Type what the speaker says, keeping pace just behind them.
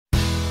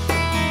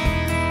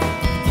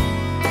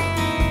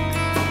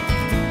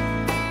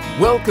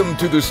Welcome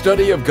to the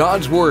study of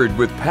God's Word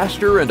with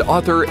pastor and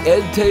author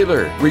Ed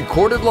Taylor,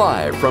 recorded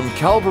live from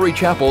Calvary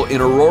Chapel in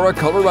Aurora,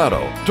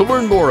 Colorado. To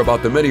learn more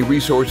about the many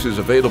resources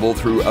available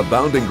through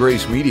Abounding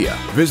Grace Media,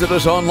 visit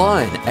us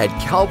online at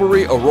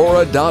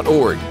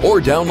calvaryaurora.org or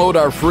download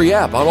our free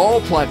app on all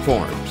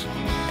platforms.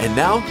 And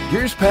now,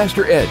 here's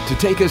Pastor Ed to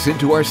take us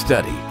into our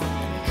study.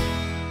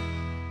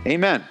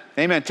 Amen.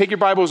 Amen. Take your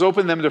Bibles,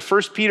 open them to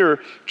 1 Peter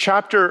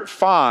chapter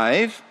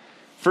 5.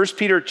 1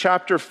 Peter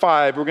chapter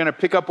 5, we're going to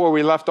pick up where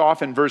we left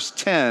off in verse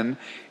 10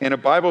 in a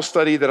Bible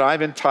study that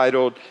I've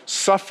entitled,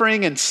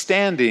 Suffering and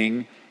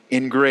Standing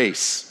in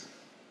Grace.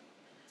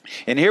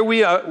 And here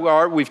we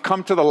are, we've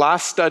come to the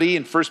last study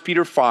in 1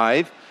 Peter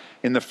 5,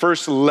 in the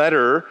first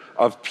letter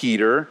of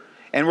Peter,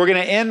 and we're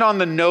going to end on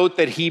the note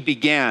that he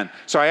began.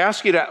 So I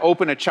ask you to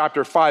open to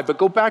chapter 5, but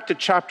go back to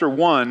chapter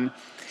 1,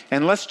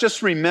 and let's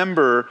just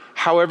remember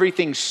how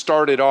everything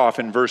started off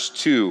in verse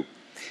 2.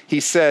 He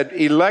said,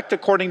 elect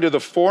according to the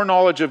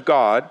foreknowledge of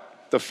God,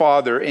 the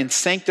Father, in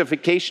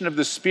sanctification of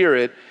the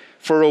Spirit,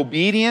 for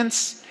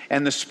obedience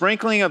and the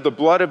sprinkling of the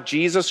blood of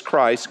Jesus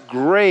Christ,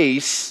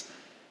 grace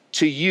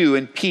to you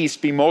and peace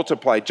be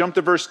multiplied. Jump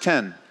to verse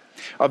 10.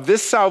 Of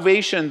this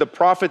salvation the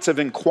prophets have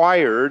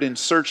inquired and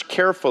searched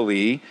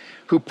carefully,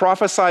 who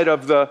prophesied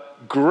of the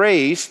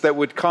grace that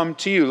would come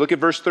to you. Look at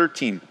verse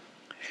 13.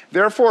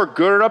 Therefore,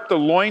 gird up the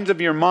loins of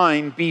your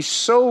mind, be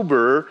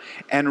sober,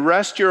 and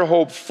rest your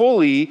hope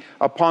fully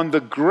upon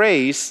the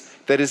grace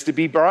that is to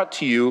be brought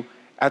to you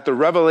at the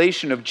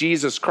revelation of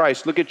Jesus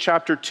Christ. Look at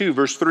chapter 2,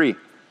 verse 3.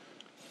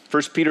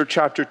 1 Peter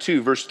chapter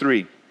 2, verse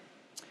 3.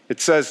 It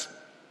says,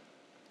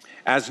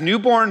 as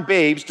newborn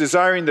babes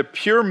desiring the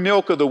pure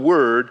milk of the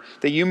word,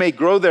 that you may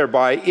grow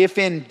thereby, if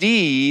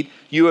indeed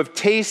you have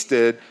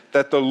tasted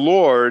that the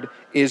Lord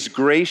is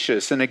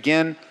gracious. And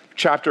again,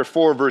 chapter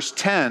 4, verse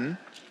 10.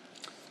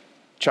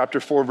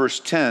 Chapter 4, verse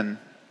 10.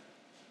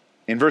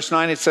 In verse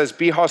 9, it says,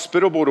 be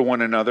hospitable to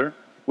one another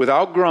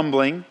without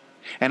grumbling,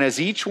 and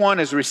as each one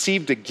has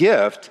received a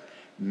gift,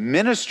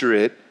 minister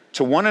it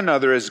to one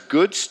another as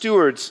good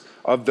stewards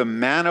of the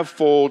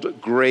manifold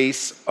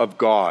grace of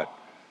God.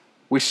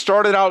 We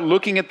started out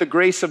looking at the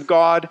grace of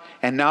God,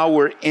 and now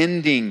we're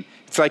ending.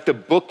 It's like the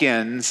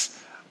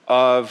bookends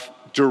of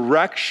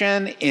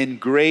direction in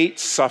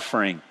great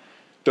suffering.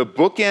 The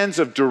bookends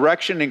of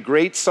direction in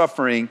great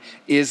suffering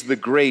is the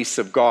grace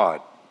of God.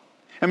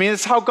 I mean,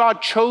 it's how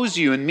God chose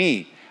you and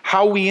me.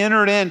 How we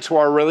entered into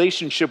our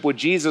relationship with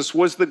Jesus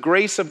was the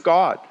grace of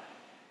God.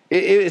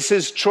 It's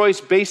his choice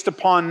based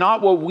upon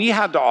not what we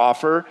had to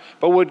offer,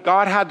 but what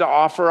God had to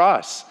offer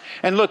us.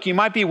 And look, you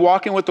might be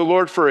walking with the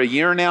Lord for a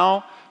year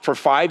now, for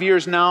 5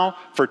 years now,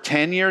 for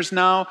 10 years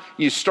now.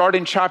 You start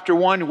in chapter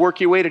 1, work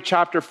your way to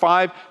chapter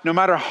 5. No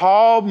matter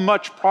how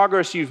much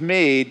progress you've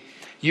made,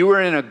 you are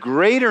in a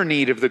greater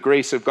need of the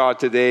grace of God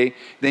today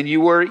than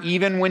you were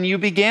even when you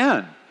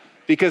began.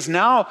 Because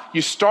now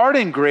you start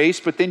in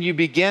grace, but then you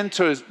begin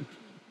to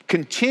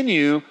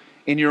continue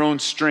in your own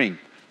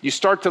strength. You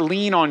start to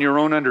lean on your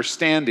own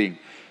understanding.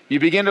 You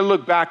begin to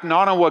look back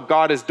not on what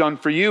God has done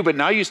for you, but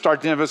now you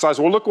start to emphasize,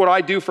 well, look what I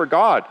do for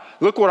God.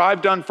 Look what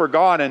I've done for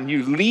God. And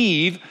you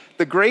leave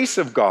the grace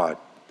of God.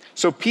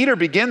 So Peter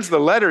begins the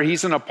letter.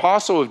 He's an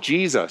apostle of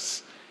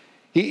Jesus.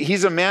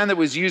 He's a man that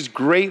was used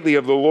greatly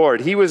of the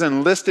Lord. He was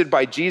enlisted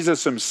by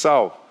Jesus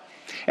himself.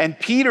 And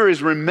Peter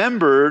is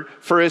remembered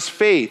for his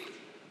faith,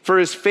 for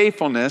his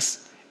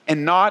faithfulness,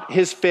 and not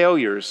his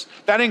failures.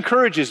 That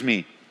encourages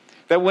me.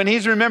 That when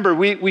he's remembered,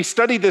 we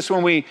studied this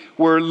when we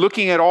were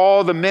looking at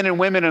all the men and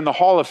women in the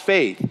Hall of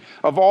Faith,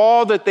 of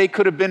all that they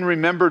could have been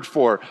remembered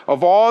for,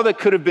 of all that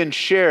could have been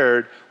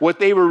shared, what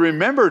they were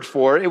remembered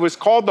for. It was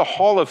called the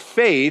Hall of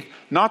Faith,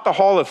 not the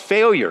Hall of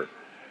Failure.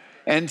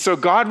 And so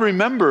God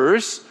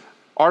remembers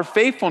our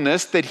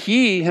faithfulness that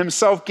he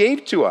himself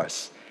gave to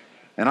us.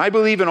 And I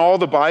believe in all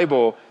the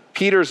Bible,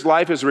 Peter's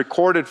life is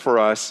recorded for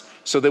us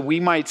so that we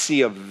might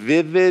see a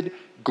vivid,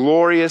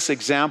 glorious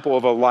example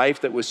of a life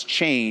that was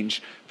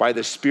changed by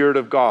the Spirit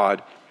of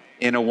God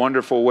in a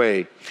wonderful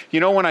way. You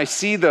know, when I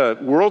see the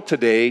world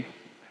today,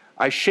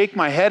 I shake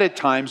my head at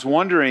times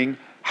wondering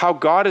how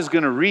God is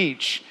going to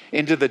reach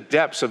into the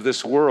depths of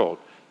this world.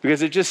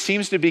 Because it just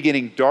seems to be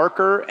getting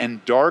darker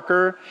and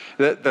darker.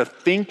 The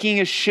thinking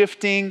is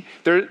shifting.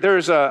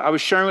 I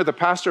was sharing with a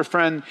pastor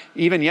friend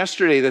even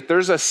yesterday that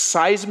there's a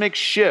seismic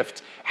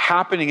shift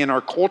happening in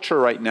our culture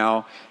right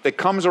now that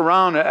comes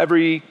around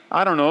every,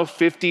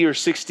 50 or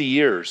 60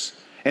 years.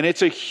 And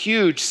it's a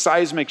huge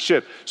seismic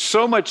shift.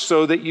 So much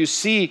so that you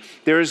see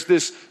there's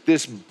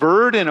this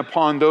burden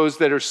upon those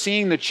that are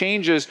seeing the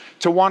changes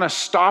to want to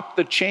stop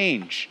the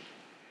change.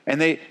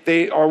 And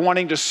they are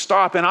wanting to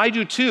stop, and I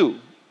do too.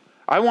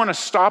 I want to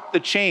stop the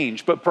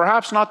change, but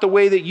perhaps not the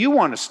way that you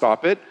want to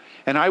stop it.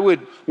 And I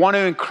would want to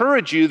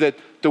encourage you that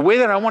the way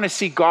that I want to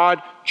see God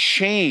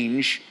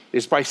change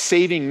is by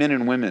saving men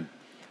and women,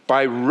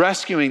 by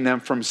rescuing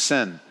them from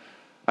sin.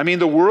 I mean,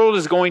 the world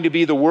is going to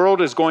be the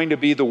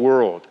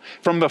world.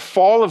 From the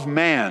fall of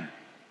man,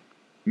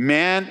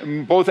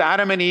 both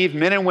Adam and Eve,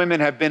 men and women,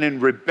 have been in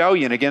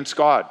rebellion against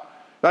God.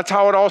 That's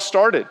how it all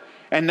started.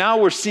 And now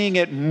we're seeing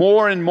it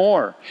more and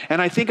more.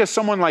 And I think of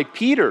someone like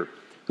Peter,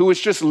 who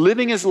was just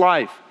living his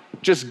life,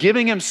 just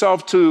giving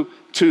himself to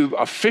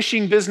a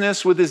fishing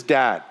business with his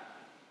dad,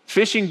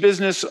 fishing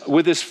business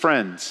with his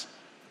friends.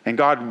 And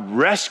God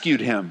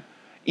rescued him,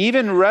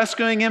 even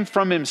rescuing him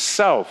from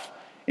himself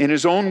in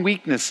his own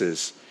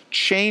weaknesses,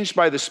 changed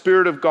by the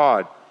Spirit of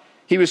God.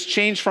 He was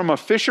changed from a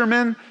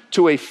fisherman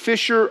to a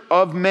fisher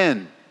of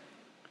men.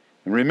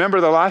 And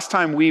remember, the last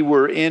time we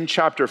were in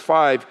chapter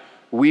 5,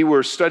 we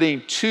were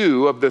studying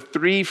 2 of the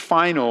 3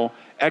 final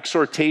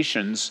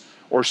exhortations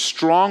or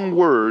strong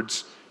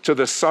words to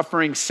the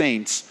suffering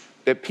saints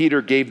that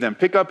Peter gave them.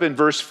 Pick up in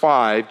verse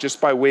 5,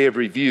 just by way of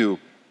review,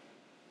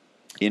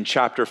 in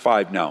chapter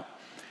 5 now.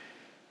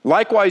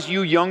 Likewise,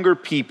 you younger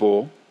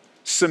people,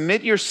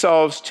 submit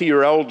yourselves to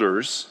your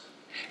elders.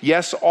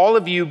 Yes, all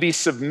of you be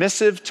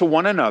submissive to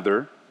one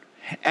another,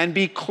 and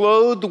be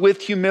clothed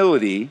with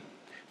humility,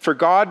 for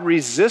God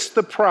resists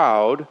the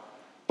proud,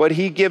 but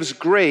he gives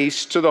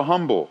grace to the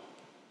humble.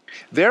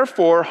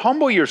 Therefore,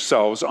 humble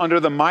yourselves under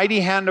the mighty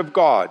hand of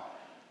God,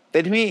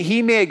 that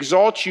he may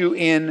exalt you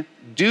in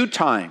due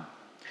time,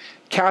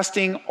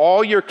 casting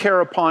all your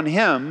care upon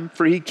him,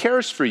 for he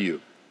cares for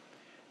you.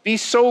 Be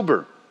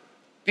sober,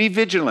 be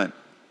vigilant,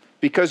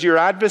 because your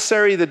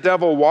adversary, the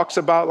devil, walks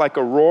about like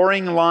a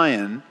roaring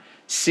lion,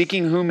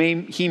 seeking whom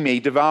he may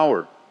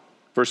devour.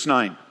 Verse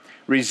 9,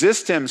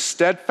 resist him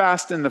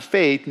steadfast in the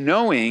faith,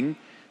 knowing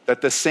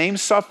that the same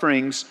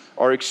sufferings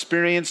are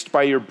experienced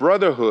by your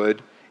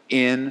brotherhood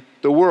in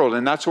the world.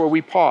 And that's where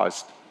we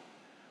paused.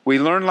 We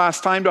learned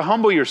last time to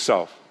humble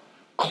yourself,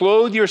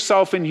 clothe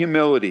yourself in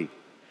humility.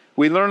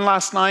 We learned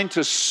last night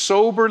to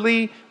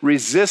soberly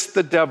resist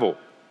the devil.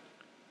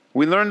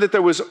 We learned that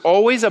there was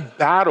always a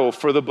battle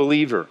for the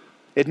believer.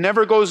 It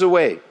never goes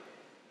away.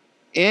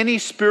 Any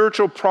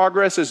spiritual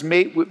progress is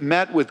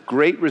met with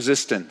great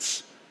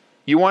resistance.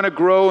 You want to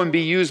grow and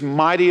be used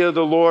mighty of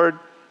the Lord,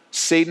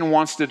 Satan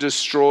wants to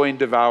destroy and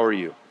devour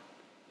you.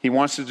 He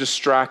wants to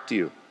distract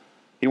you.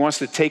 He wants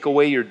to take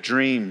away your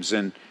dreams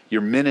and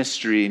your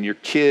ministry and your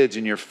kids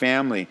and your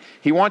family.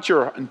 He wants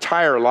your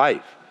entire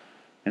life.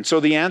 And so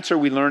the answer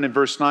we learned in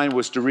verse 9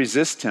 was to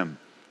resist him.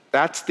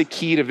 That's the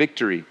key to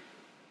victory.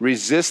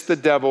 Resist the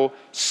devil,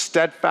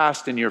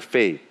 steadfast in your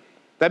faith.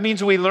 That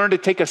means we learn to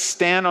take a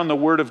stand on the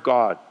Word of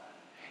God.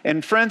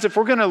 And friends, if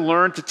we're going to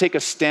learn to take a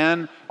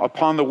stand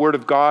upon the Word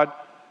of God,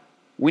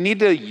 we need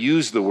to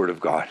use the Word of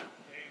God.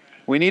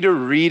 We need to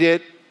read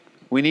it.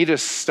 We need to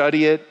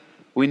study it.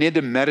 We need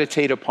to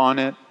meditate upon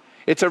it.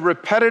 It's a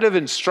repetitive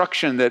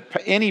instruction that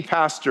any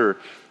pastor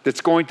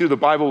that's going through the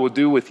Bible will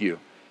do with you.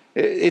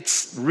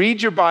 It's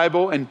read your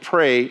Bible and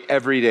pray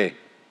every day.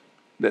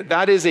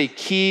 That is a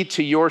key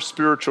to your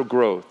spiritual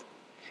growth.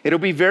 It'll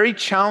be very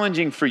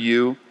challenging for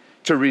you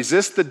to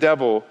resist the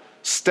devil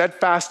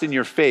steadfast in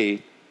your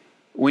faith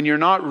when you're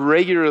not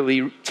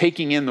regularly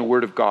taking in the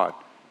Word of God,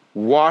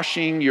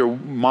 washing your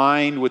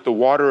mind with the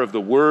water of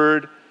the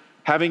Word,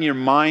 having your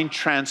mind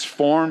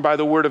transformed by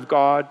the Word of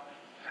God.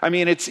 I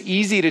mean, it's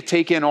easy to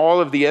take in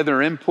all of the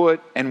other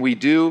input, and we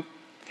do,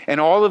 and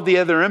all of the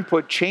other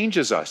input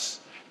changes us,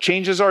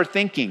 changes our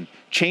thinking,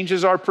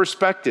 changes our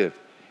perspective.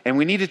 And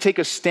we need to take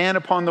a stand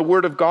upon the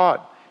Word of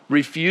God,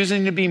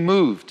 refusing to be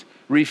moved,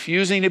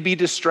 refusing to be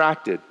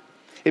distracted.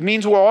 It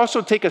means we'll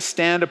also take a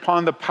stand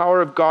upon the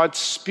power of God's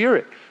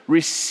Spirit,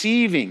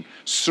 receiving,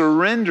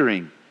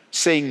 surrendering,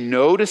 saying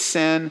no to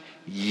sin,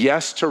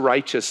 yes to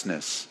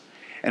righteousness.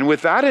 And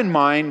with that in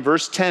mind,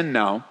 verse 10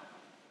 now,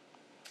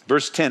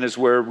 verse 10 is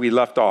where we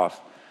left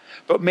off.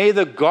 But may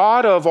the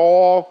God of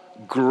all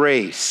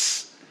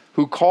grace,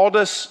 who called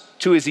us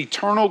to his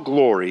eternal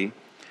glory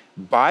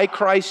by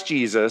Christ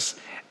Jesus,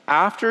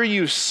 after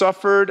you've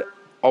suffered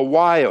a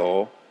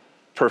while,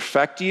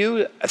 perfect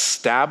you,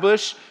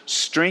 establish,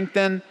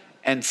 strengthen,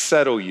 and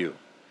settle you.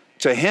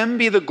 To him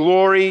be the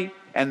glory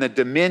and the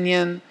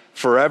dominion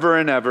forever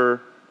and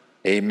ever.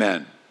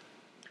 Amen.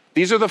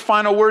 These are the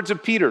final words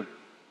of Peter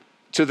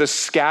to the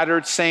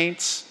scattered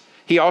saints.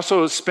 He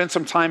also spent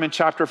some time in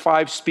chapter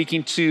 5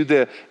 speaking to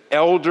the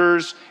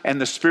elders and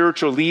the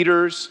spiritual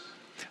leaders,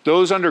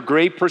 those under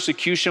great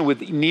persecution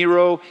with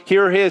Nero.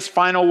 Here are his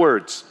final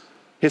words.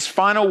 His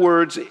final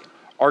words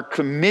are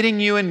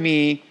committing you and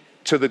me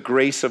to the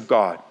grace of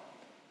God.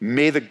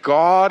 May the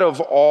God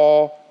of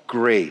all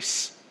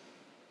grace,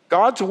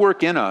 God's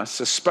work in us,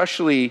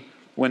 especially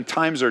when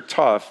times are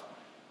tough,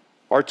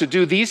 are to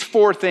do these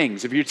 4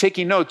 things. If you're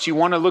taking notes, you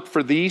want to look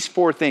for these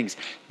 4 things.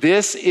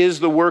 This is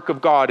the work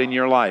of God in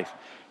your life: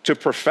 to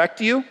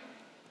perfect you,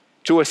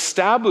 to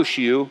establish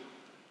you,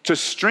 to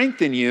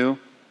strengthen you,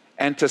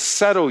 and to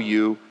settle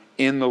you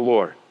in the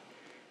Lord.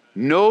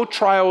 No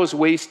trial is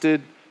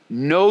wasted,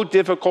 no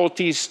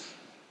difficulties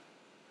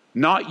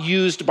not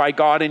used by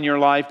God in your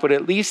life, but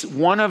at least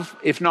one of,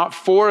 if not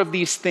 4 of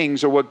these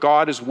things are what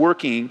God is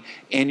working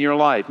in your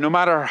life. No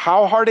matter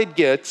how hard it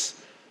gets,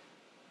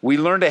 we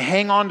learn to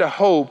hang on to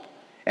hope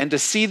and to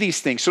see these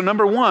things. So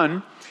number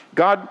 1,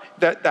 God,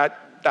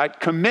 that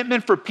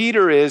commitment for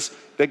Peter is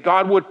that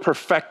God would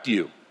perfect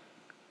you.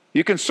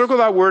 You can circle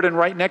that word and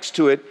right next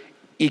to it,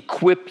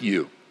 equip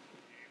you.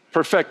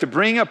 Perfect, to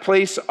bring a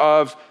place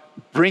of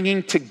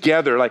bringing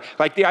together.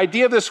 Like the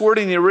idea of this word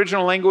in the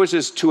original language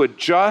is to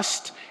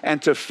adjust and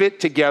to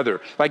fit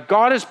together. Like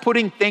God is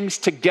putting things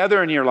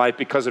together in your life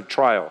because of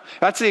trial.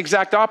 That's the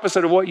exact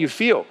opposite of what you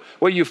feel.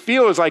 What you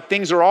feel is like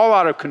things are all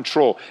out of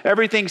control.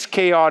 Everything's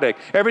chaotic.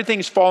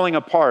 Everything's falling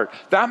apart.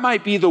 That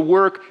might be the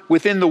work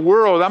within the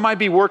world. That might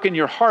be work in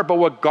your heart. But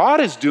what God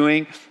is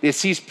doing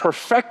is he's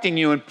perfecting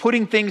you and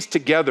putting things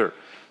together,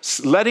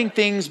 letting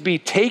things be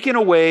taken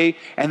away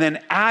and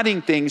then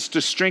adding things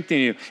to strengthen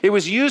you. It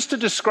was used to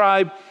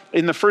describe,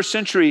 in the first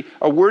century,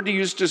 a word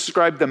used to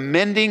describe the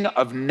mending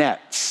of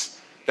nets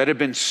that have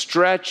been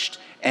stretched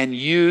and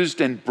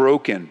used and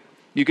broken.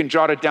 You can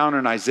jot it down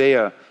in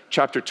Isaiah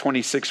chapter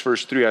 26,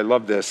 verse 3. I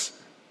love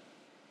this.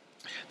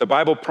 The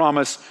Bible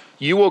promised,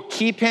 you will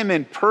keep him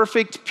in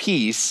perfect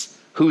peace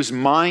whose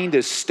mind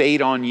is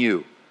stayed on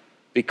you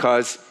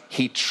because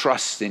he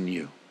trusts in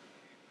you.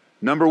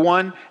 Number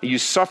one, you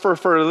suffer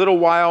for a little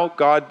while,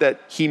 God,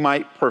 that he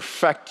might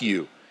perfect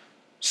you.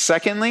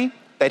 Secondly,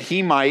 that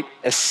he might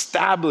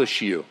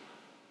establish you.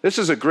 This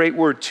is a great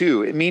word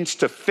too. It means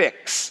to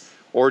fix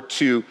or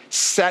to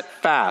set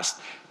fast.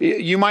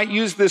 You might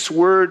use this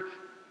word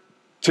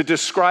to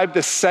describe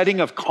the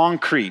setting of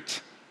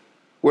concrete,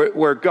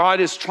 where God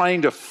is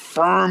trying to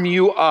firm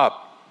you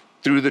up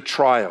through the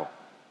trial.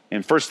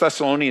 In 1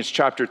 Thessalonians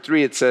chapter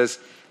 3, it says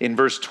in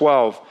verse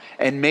 12,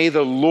 and may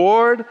the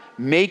Lord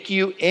make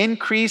you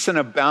increase and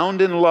abound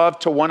in love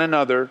to one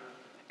another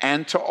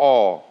and to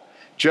all,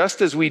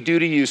 just as we do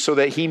to you, so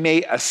that he may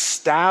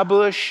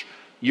establish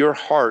your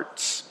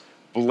hearts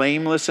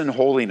blameless in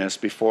holiness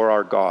before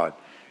our God.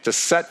 To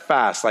set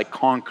fast like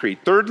concrete.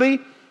 Thirdly,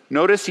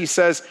 notice he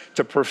says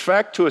to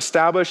perfect, to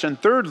establish,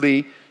 and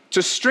thirdly,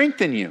 to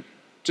strengthen you.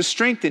 To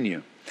strengthen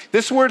you.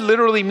 This word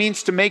literally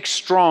means to make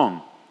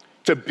strong,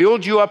 to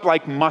build you up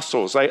like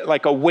muscles,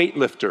 like a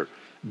weightlifter,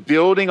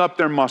 building up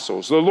their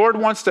muscles. The Lord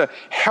wants to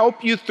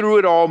help you through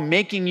it all,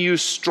 making you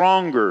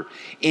stronger,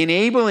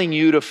 enabling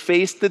you to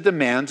face the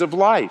demands of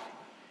life.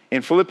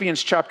 In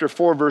Philippians chapter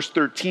 4, verse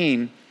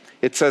 13,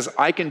 it says,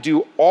 I can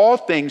do all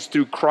things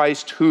through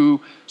Christ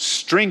who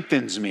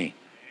strengthens me.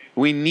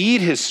 We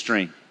need his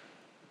strength.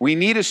 We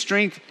need his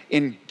strength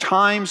in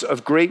times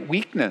of great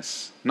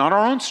weakness, not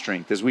our own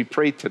strength, as we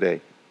prayed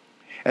today.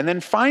 And then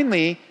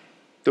finally,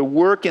 the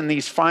work in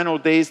these final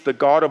days, the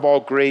God of all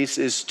grace,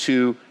 is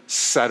to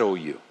settle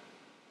you.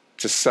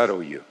 To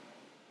settle you.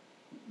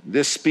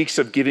 This speaks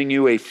of giving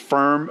you a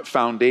firm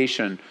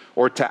foundation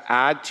or to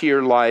add to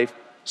your life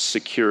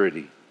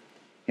security.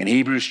 In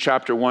Hebrews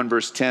chapter 1,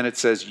 verse 10, it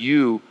says,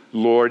 you,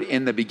 Lord,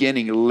 in the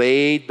beginning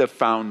laid the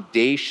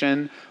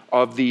foundation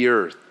of the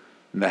earth,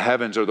 and the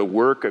heavens are the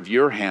work of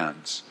your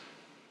hands.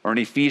 Or in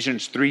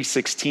Ephesians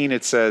 3:16,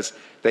 it says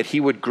that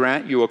he would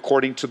grant you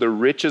according to the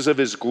riches of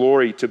his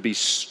glory to be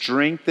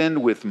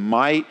strengthened with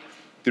might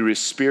through his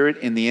Spirit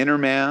in the inner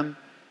man,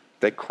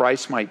 that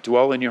Christ might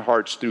dwell in your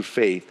hearts through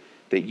faith,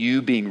 that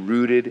you being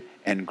rooted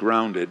and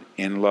grounded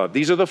in love.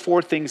 These are the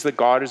four things that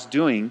God is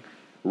doing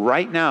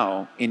right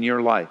now in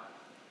your life.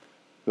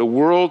 The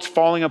world's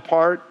falling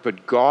apart,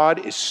 but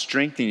God is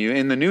strengthening you.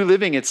 In the New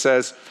Living, it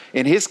says,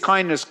 in his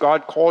kindness,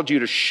 God called you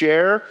to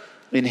share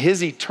in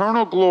his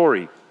eternal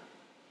glory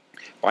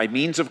by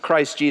means of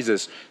Christ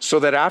Jesus, so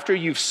that after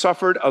you've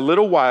suffered a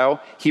little while,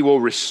 he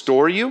will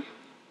restore you,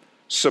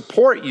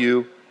 support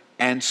you,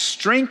 and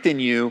strengthen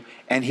you,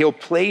 and he'll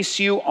place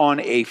you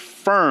on a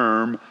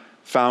firm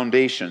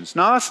foundation.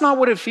 Now, that's not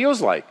what it feels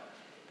like.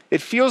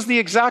 It feels the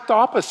exact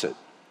opposite.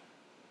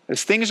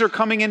 As things are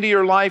coming into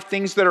your life,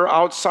 things that are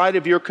outside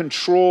of your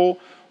control,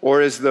 or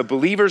as the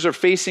believers are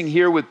facing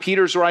here with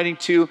Peter's writing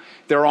to,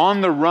 they're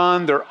on the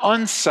run, they're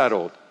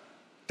unsettled,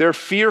 they're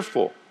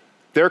fearful,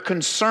 they're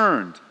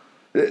concerned.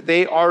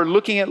 They are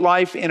looking at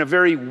life in a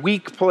very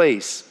weak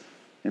place.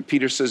 And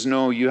Peter says,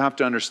 no, you have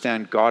to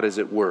understand God is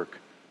at work.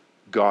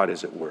 God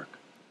is at work.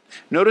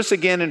 Notice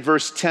again in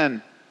verse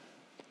 10,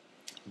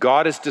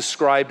 God is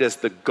described as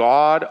the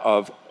God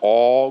of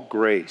all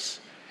grace.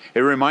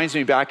 It reminds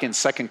me back in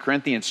 2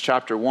 Corinthians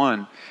chapter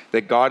 1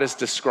 that God is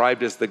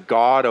described as the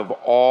God of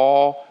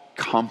all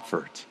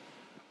comfort,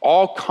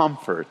 all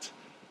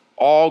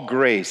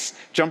grace.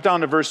 Jump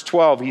down to verse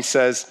 12. He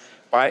says,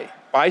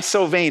 by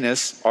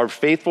Silvanus, our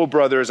faithful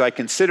brother, as I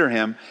consider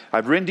him,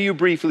 I've written to you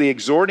briefly,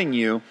 exhorting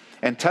you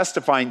and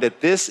testifying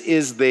that this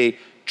is the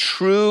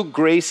true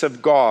grace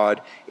of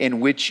God in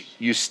which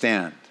you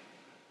stand.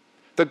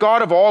 The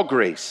God of all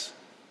grace.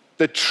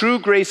 The true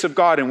grace of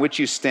God in which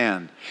you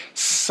stand.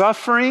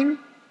 Suffering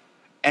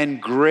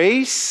and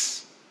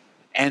grace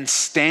and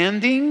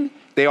standing,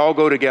 they all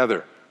go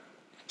together.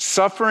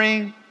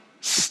 Suffering,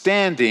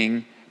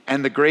 standing,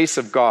 and the grace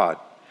of God.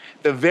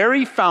 The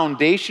very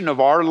foundation of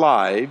our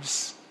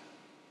lives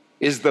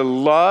is the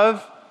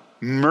love,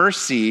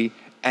 mercy,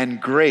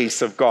 and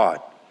grace of God.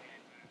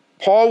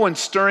 Paul, when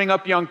stirring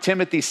up young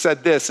Timothy,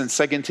 said this in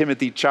 2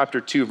 Timothy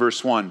chapter 2,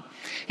 verse 1.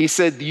 He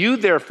said, you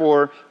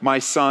therefore, my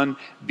son,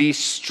 be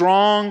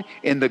strong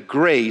in the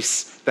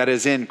grace that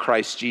is in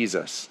Christ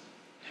Jesus.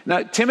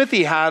 Now,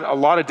 Timothy had a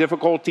lot of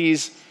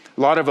difficulties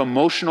a lot of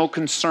emotional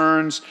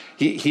concerns.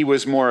 He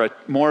was more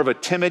of a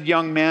timid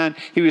young man.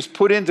 He was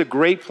put into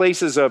great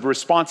places of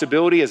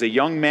responsibility as a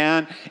young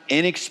man,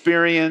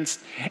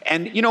 inexperienced.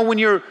 And, when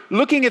you're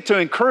looking to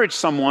encourage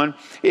someone,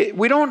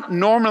 we don't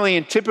normally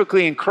and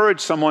typically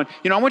encourage someone,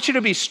 I want you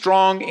to be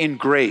strong in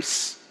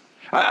grace.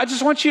 I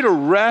just want you to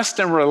rest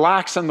and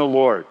relax in the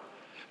Lord.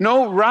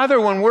 No,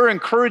 rather, when we're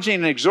encouraging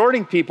and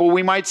exhorting people,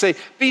 we might say,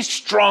 be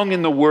strong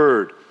in the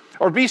word,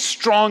 or be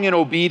strong in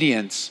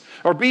obedience,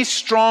 or be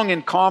strong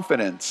in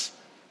confidence.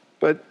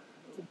 But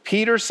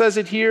Peter says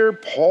it here,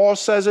 Paul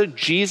says it,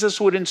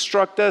 Jesus would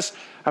instruct us.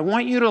 I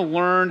want you to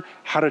learn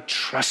how to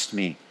trust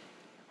me.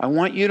 I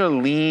want you to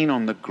lean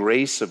on the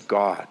grace of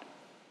God.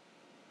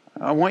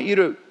 I want you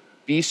to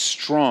be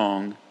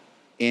strong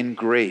in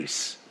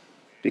grace,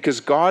 because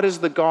God is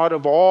the God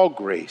of all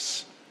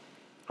grace.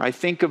 I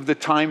think of the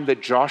time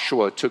that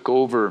Joshua took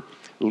over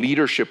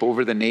leadership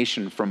over the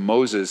nation from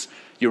Moses.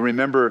 You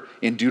remember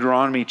in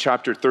Deuteronomy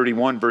chapter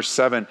 31, verse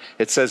 7,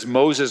 it says,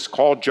 Moses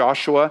called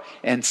Joshua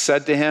and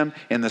said to him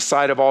in the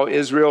sight of all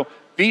Israel,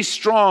 be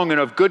strong and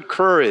of good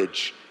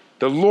courage.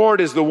 The Lord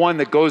is the one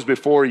that goes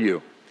before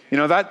you.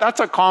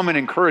 That's a common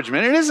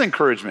encouragement. It is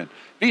encouragement.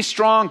 Be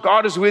strong.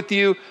 God is with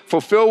you.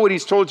 Fulfill what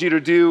he's told you to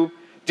do.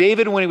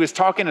 David, when he was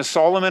talking to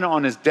Solomon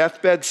on his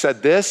deathbed,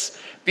 said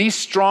this, be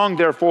strong,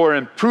 therefore,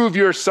 and prove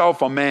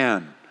yourself a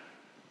man.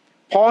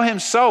 Paul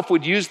himself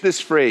would use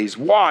this phrase,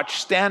 watch,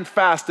 stand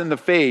fast in the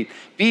faith,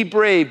 be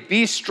brave,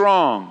 be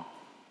strong.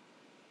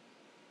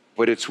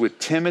 But it's with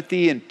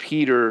Timothy and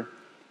Peter,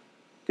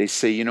 they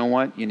say, you know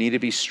what? You need to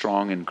be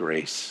strong in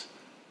grace.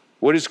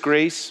 What is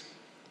grace?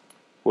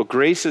 Well,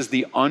 grace is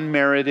the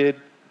unmerited,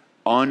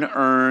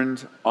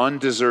 unearned,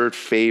 undeserved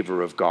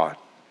favor of God.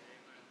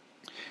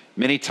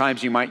 Many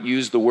times you might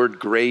use the word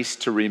grace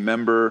to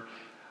remember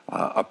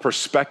a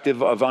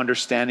perspective of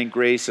understanding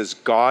grace as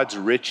God's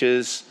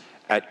riches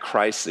at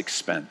Christ's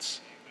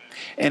expense.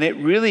 And it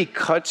really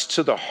cuts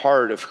to the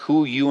heart of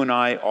who you and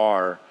I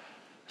are,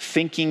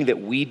 thinking that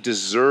we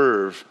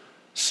deserve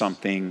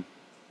something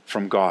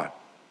from God.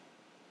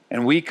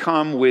 And we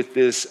come with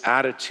this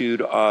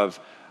attitude of,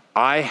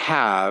 I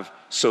have,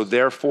 so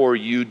therefore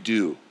you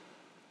do.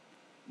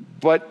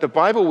 But the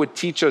Bible would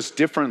teach us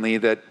differently,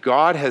 that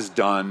God has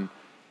done,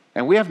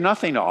 and we have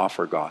nothing to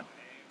offer God.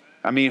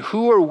 I mean,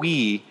 who are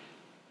we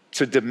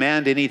to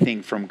demand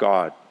anything from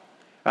God?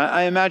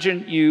 I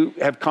imagine you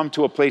have come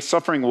to a place,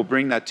 suffering will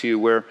bring that to you,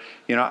 where,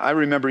 I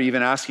remember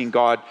even asking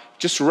God,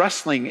 just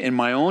wrestling in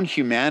my own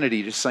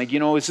humanity, just like,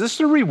 is this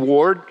the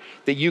reward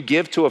that you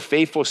give to a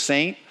faithful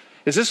saint?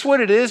 Is this what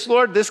it is,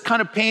 Lord, this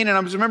kind of pain? And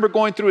I remember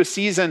going through a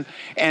season,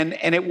 and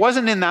it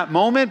wasn't in that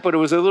moment, but it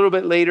was a little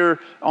bit later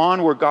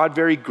on where God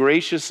very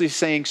graciously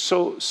saying,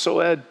 so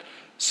Ed,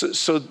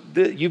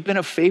 you've been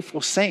a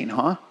faithful saint,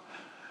 huh?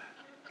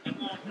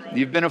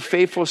 You've been a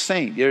faithful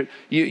saint.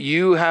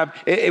 You have.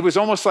 It was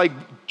almost like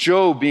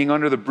Job being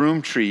under the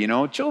broom tree.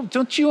 Job,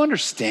 don't you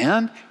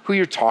understand who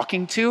you're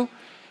talking to?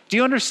 Do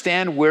you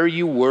understand where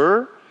you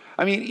were?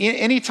 I mean,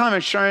 anytime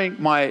I'm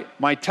sharing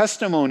my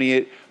testimony,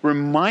 it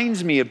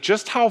reminds me of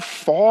just how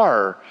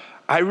far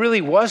I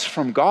really was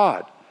from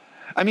God.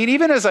 I mean,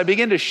 even as I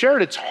begin to share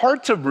it, it's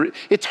hard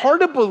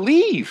to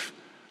believe.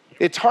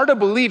 It's hard to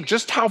believe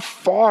just how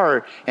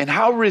far and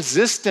how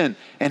resistant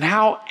and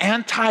how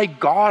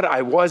anti-God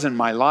I was in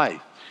my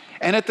life.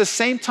 And at the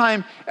same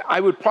time, I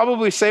would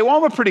probably say, well,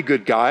 I'm a pretty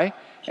good guy.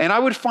 And I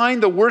would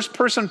find the worst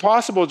person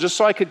possible just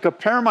so I could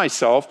compare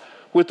myself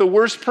with the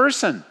worst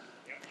person.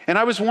 And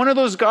I was one of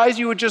those guys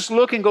you would just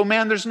look and go,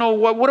 man,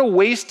 what a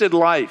wasted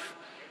life.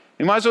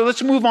 You might as well,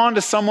 let's move on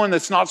to someone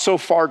that's not so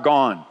far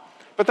gone.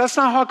 But that's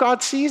not how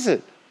God sees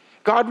it.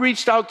 God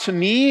reached out to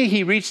me.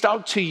 He reached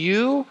out to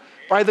you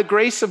by the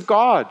grace of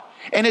God.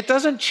 And it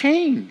doesn't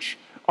change.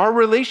 Our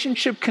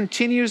relationship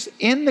continues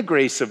in the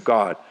grace of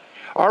God.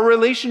 Our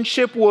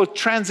relationship will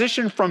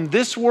transition from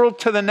this world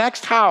to the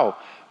next. How?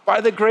 By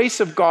the grace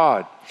of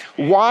God.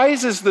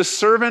 Wise is the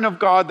servant of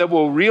God that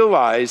will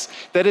realize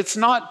that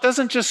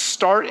doesn't just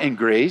start in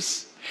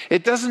grace.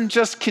 It doesn't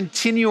just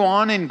continue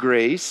on in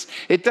grace.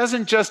 It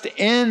doesn't just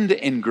end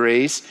in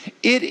grace.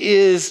 It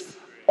is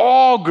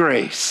all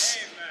grace.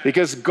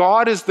 Because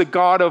God is the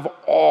God of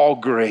all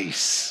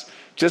grace,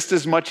 just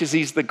as much as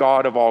he's the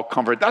God of all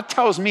comfort. That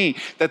tells me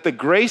that the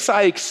grace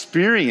I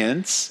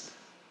experience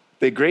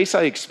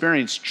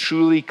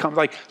truly comes,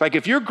 like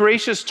if you're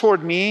gracious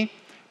toward me,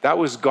 that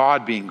was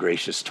God being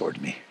gracious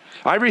toward me.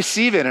 I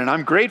receive it and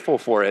I'm grateful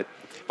for it,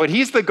 but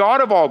he's the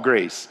God of all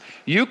grace.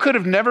 You could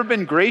have never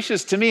been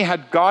gracious to me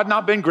had God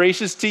not been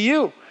gracious to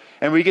you.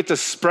 And we get to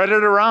spread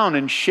it around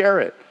and share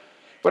it.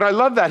 But I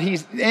love that he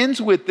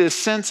ends with this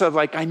sense of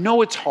I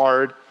know it's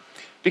hard,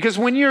 because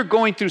when you're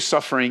going through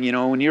suffering,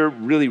 when you're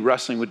really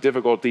wrestling with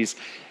difficulties,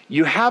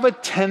 you have a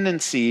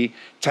tendency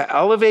to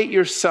elevate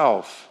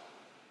yourself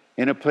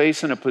in a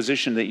place, in a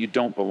position that you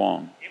don't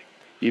belong.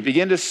 You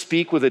begin to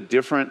speak with a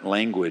different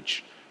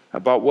language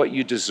about what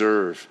you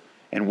deserve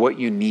and what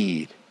you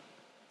need.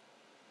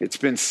 It's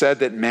been said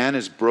that man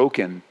is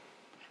broken,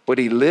 but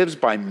he lives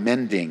by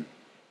mending,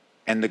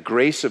 and the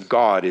grace of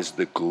God is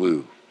the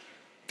glue.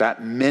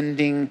 that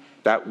mending,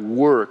 that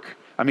work.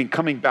 I mean,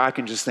 coming back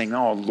and just thinking,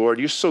 oh, Lord,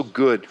 you're so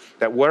good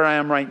that where I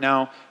am right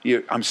now,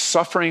 I'm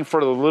suffering for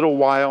a little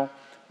while,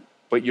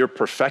 but you're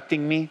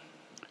perfecting me,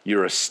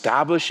 you're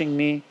establishing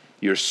me,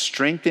 you're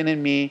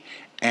strengthening me,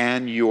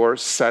 and you're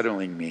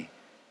settling me.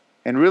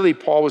 And really,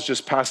 Paul was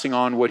just passing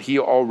on what he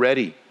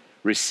already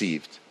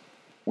received.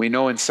 We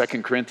know in 2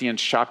 Corinthians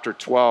chapter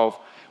 12,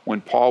 when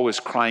Paul was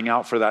crying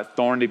out for that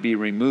thorn to be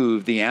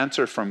removed, the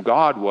answer from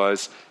God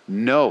was,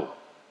 no,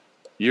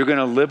 you're going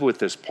to live with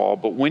this, Paul.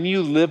 But when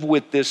you live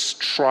with this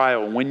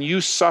trial, when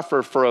you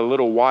suffer for a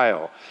little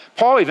while,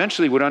 Paul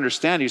eventually would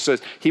understand.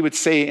 He would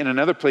say in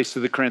another place to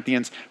the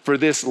Corinthians, for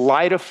this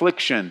light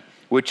affliction,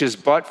 which is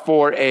but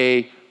for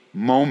a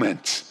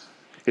moment,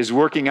 is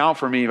working out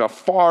for me a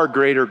far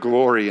greater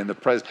glory in the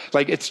present.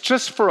 Like, it's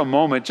just for a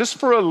moment, just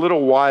for a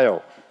little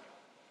while,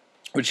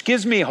 which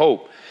gives me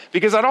hope.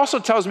 Because that also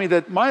tells me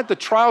that the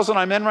trials that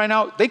I'm in right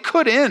now, they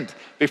could end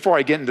before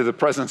I get into the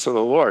presence of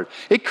the Lord.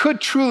 It could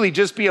truly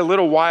just be a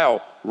little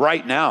while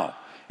right now.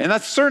 And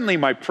that's certainly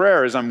my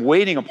prayer as I'm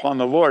waiting upon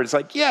the Lord. It's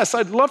like, yes,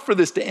 I'd love for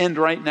this to end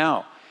right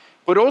now.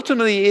 But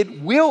ultimately,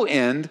 it will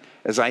end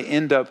as I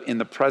end up in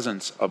the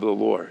presence of the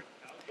Lord.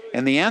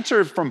 And the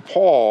answer from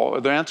Paul,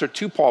 or the answer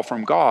to Paul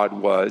from God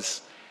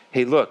was,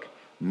 hey, look,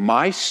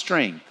 my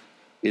strength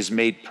is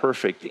made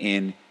perfect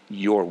in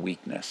your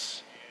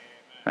weakness.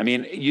 I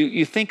mean,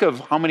 you think of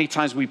how many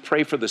times we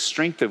pray for the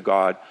strength of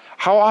God.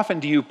 How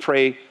often do you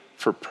pray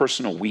for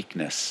personal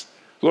weakness?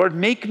 Lord,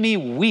 make me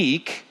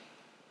weak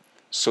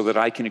so that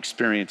I can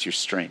experience your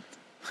strength.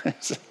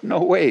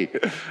 No way.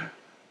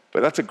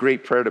 But that's a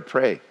great prayer to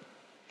pray.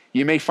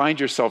 You may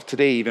find yourself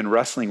today even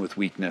wrestling with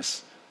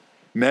weakness,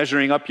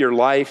 measuring up your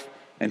life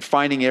and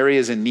finding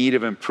areas in need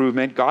of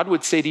improvement. God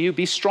would say to you,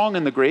 be strong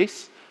in the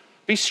grace.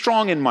 Be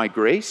strong in my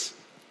grace.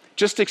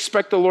 Just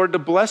expect the Lord to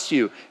bless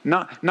you,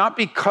 not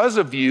because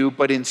of you,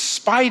 but in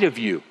spite of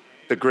you,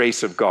 the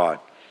grace of God.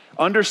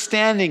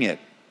 Understanding it,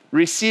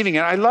 receiving it.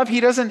 I love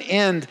he doesn't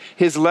end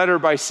his letter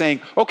by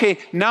saying, okay,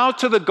 now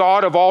to the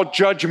God of all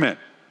judgment.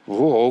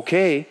 Oh,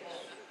 okay.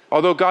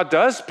 Although God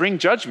does bring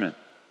judgment.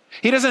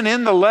 He doesn't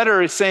end the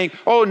letter saying,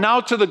 oh,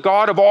 now to the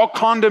God of all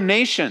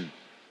condemnation.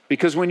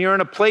 Because when you're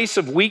in a place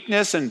of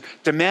weakness and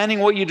demanding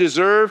what you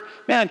deserve,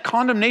 man,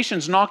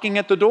 condemnation's knocking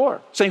at the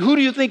door, saying, who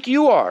do you think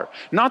you are?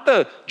 Not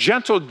the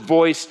gentle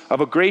voice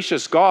of a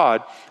gracious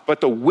God, but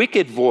the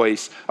wicked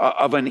voice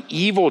of an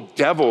evil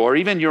devil or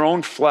even your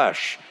own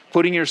flesh,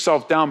 putting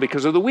yourself down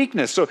because of the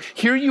weakness. So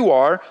here you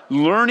are,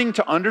 learning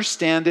to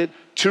understand it,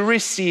 to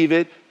receive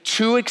it,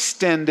 to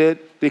extend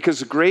it,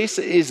 because grace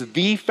is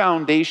the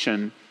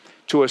foundation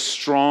to a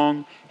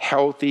strong,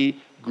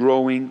 healthy,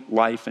 growing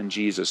life in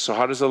Jesus. So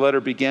how does the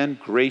letter begin?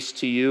 Grace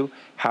to you.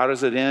 How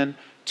does it end?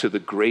 To the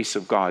grace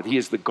of God. He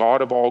is the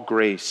God of all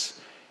grace.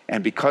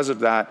 And because of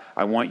that,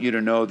 I want you to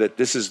know that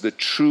this is the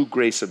true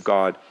grace of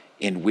God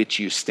in which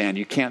you stand.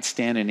 You can't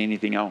stand in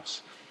anything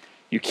else.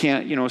 You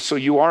can't, so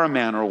you are a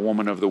man or a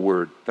woman of the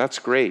word. That's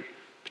great.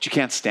 But you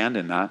can't stand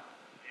in that.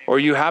 Or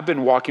you have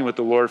been walking with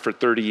the Lord for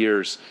 30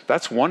 years.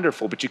 That's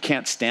wonderful, but you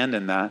can't stand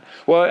in that.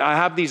 Well, I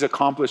have these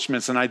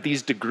accomplishments and I have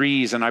these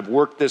degrees and I've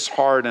worked this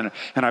hard and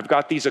I've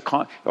got these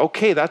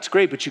okay, that's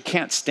great, but you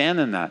can't stand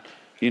in that.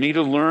 You need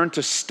to learn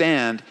to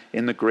stand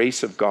in the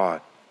grace of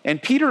God.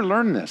 And Peter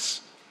learned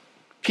this.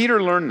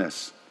 Peter learned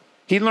this.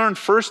 He learned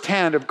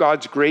firsthand of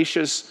God's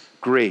gracious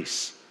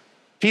grace.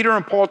 Peter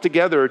and Paul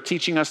together are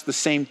teaching us the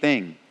same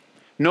thing.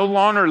 No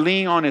longer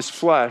leaning on his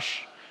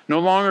flesh, no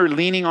longer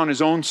leaning on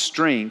his own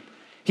strength,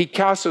 he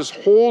casts his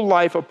whole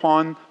life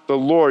upon the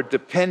Lord,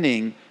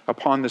 depending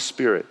upon the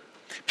Spirit.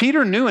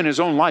 Peter knew in his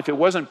own life it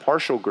wasn't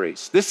partial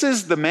grace. This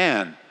is the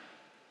man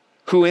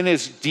who in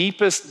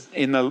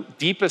the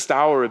deepest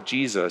hour of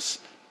Jesus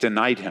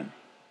denied him.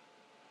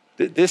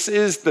 This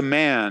is the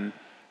man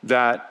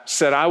that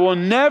said, I will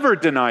never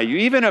deny you.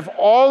 Even if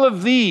all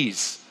of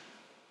these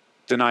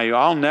deny you,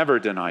 I'll never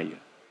deny you.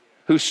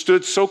 Who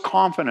stood so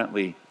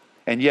confidently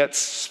and yet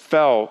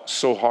fell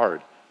so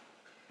hard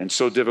and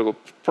so difficult.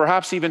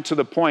 Perhaps even to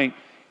the point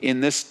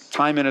in this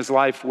time in his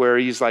life where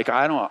he's like,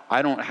 I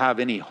don't have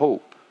any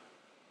hope.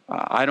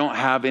 I don't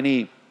have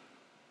any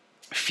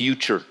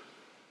future.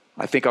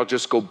 I think I'll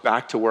just go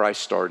back to where I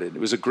started. It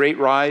was a great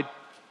ride,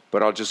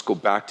 but I'll just go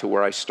back to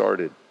where I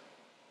started.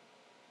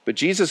 But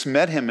Jesus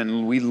met him,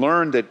 and we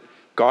learned that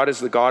God is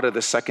the God of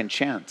the second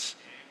chance.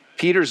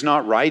 Peter's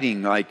not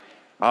writing like,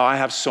 oh, I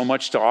have so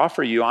much to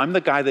offer you. I'm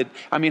the guy that,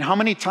 how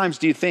many times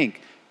do you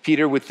think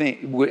Peter would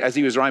think, as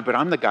he was writing, but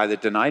I'm the guy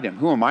that denied him.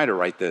 Who am I to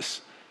write this?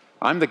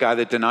 I'm the guy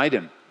that denied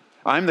him.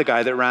 I'm the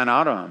guy that ran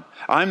out on him.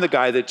 I'm the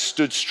guy that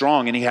stood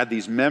strong, and he had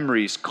these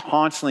memories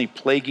constantly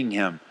plaguing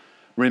him.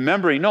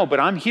 Remembering, no, but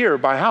I'm here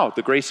by how?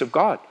 The grace of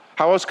God.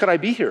 How else could I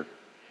be here?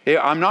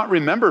 I'm not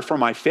remembered for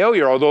my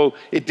failure, although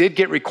it did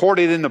get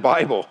recorded in the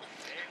Bible.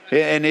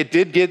 And it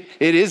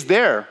is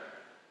there.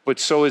 But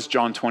so is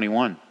John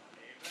 21.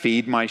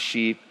 Feed my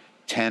sheep,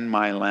 tend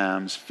my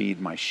lambs, feed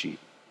my sheep.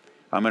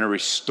 I'm going to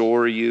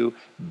restore you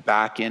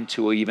back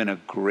into even a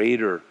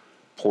greater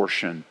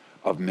portion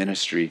of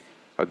ministry,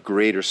 a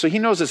greater. So he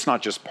knows it's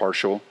not just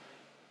partial.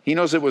 He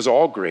knows it was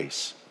all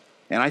grace.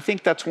 And I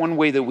think that's one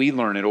way that we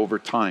learn it over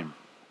time.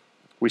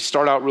 We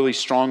start out really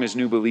strong as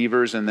new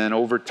believers, and then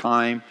over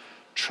time,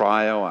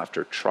 trial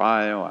after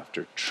trial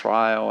after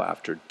trial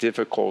after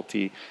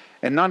difficulty,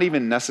 and not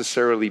even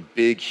necessarily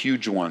big,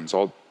 huge ones,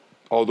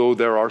 although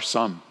there are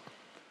some.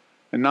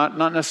 And not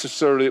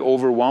necessarily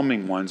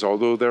overwhelming ones,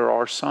 although there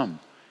are some.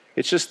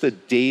 It's just the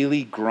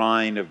daily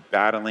grind of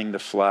battling the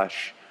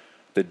flesh,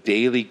 the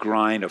daily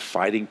grind of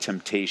fighting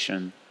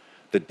temptation,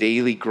 the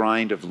daily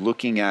grind of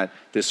looking at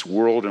this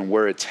world and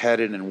where it's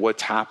headed and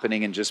what's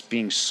happening and just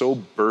being so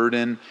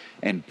burdened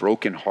and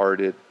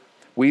brokenhearted.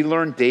 We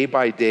learn day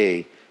by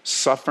day,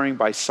 suffering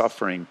by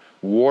suffering,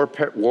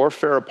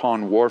 warfare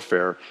upon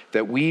warfare,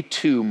 that we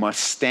too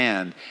must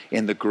stand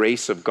in the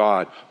grace of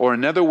God. Or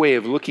another way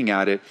of looking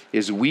at it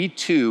is we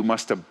too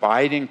must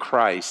abide in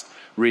Christ,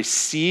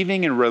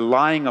 receiving and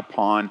relying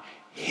upon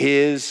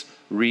his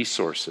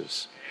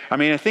resources. I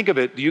mean, I think of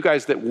it, you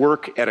guys that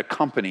work at a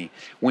company.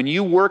 When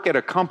you work at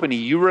a company,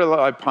 you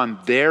rely upon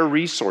their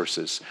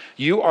resources.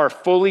 You are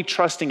fully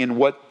trusting in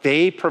what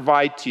they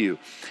provide to you.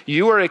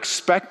 You are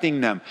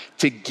expecting them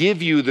to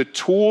give you the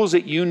tools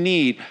that you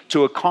need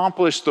to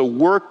accomplish the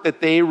work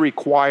that they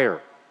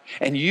require.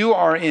 And you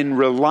are in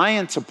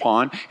reliance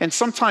upon, and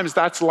sometimes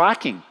that's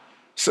lacking.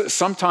 So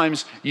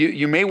sometimes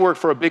you may work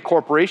for a big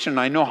corporation, and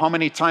I know how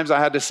many times I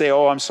had to say,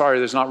 oh, I'm sorry,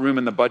 there's not room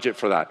in the budget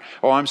for that.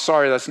 Oh, I'm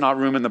sorry, that's not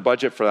room in the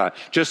budget for that.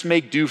 Just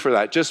make do for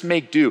that. Just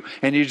make do.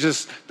 And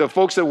the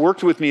folks that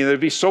worked with me, they'd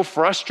be so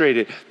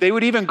frustrated. They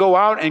would even go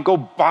out and go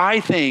buy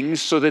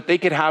things so that they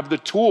could have the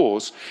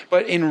tools.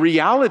 But in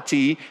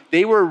reality,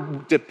 they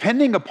were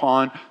depending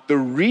upon the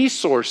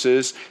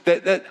resources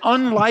that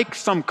unlike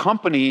some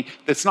company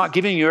that's not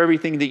giving you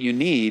everything that you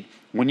need,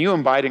 when you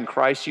abide in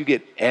Christ, you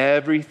get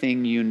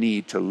everything you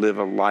need to live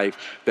a life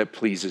that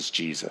pleases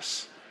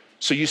Jesus.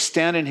 So you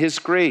stand in his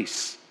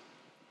grace.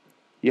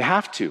 You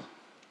have to.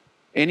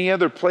 Any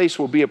other place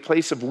will be a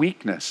place of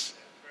weakness.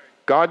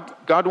 God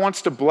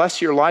wants to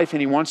bless your life, and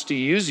he wants to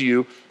use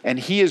you, and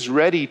he is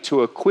ready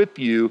to equip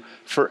you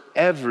for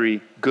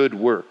every good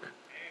work.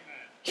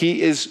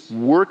 He is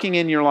working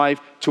in your life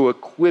to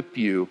equip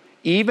you,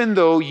 even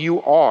though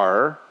you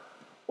are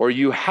or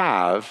you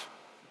have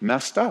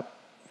messed up.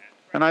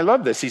 And I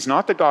love this. He's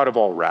not the God of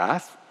all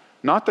wrath,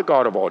 not the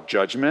God of all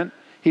judgment.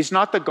 He's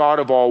not the God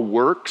of all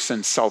works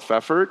and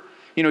self-effort.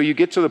 You know, you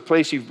get to the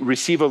place, you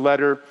receive a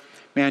letter,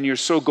 man, you're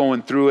so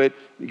going through it.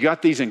 You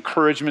got these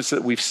encouragements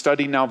that we've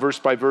studied now verse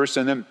by verse,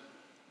 and then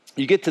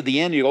you get to the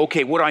end, you go,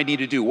 okay, what do I need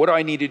to do? What do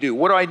I need to do?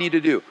 What do I need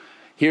to do?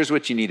 Here's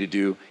what you need to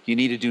do. You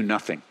need to do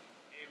nothing.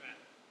 Amen.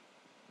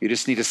 You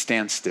just need to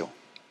stand still.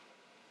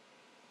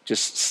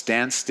 Just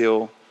stand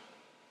still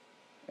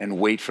and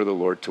wait for the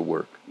Lord to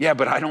work. Yeah,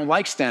 but I don't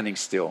like standing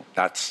still.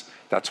 That's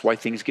why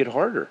things get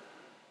harder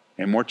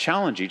and more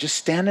challenging. Just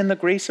stand in the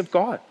grace of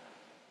God.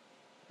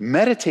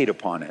 Meditate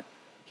upon it.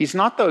 He's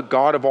not the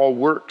God of all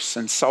works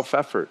and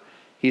self-effort.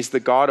 He's the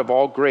God of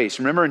all grace.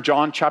 Remember in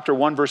John chapter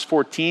 1, verse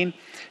 14,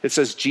 it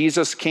says,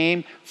 Jesus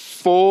came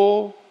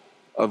full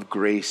of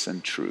grace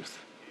and truth.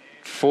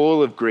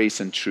 Full of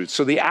grace and truth.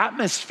 So the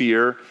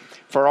atmosphere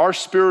for our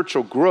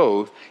spiritual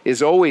growth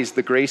is always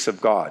the grace of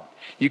God.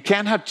 You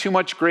can't have too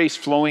much grace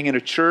flowing in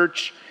a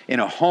church, in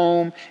a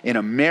home, in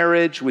a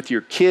marriage, with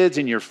your kids,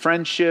 in your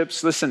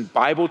friendships. Listen,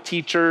 Bible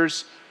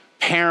teachers,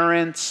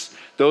 parents,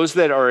 those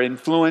that are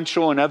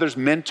influential and others,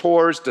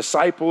 mentors,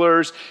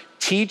 disciplers,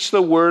 teach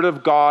the word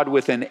of God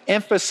with an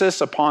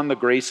emphasis upon the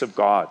grace of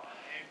God.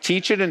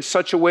 Teach it in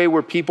such a way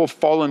where people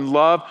fall in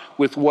love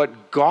with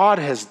what God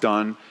has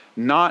done,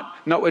 not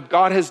what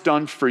God has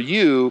done for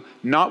you,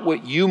 not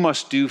what you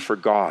must do for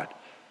God.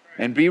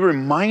 And be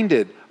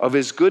reminded of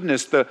his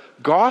goodness. The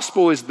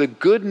gospel is the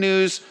good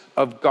news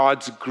of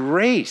God's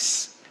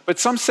grace. But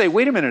some say,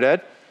 wait a minute,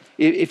 Ed,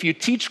 if you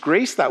teach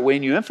grace that way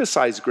and you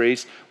emphasize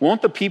grace,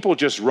 won't the people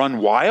just run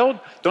wild?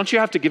 Don't you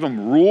have to give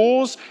them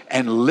rules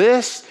and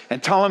lists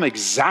and tell them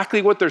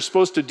exactly what they're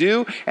supposed to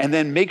do and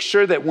then make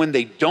sure that when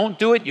they don't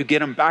do it, you get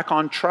them back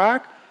on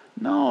track?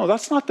 No,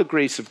 that's not the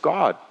grace of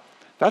God.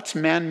 That's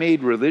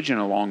man-made religion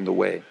along the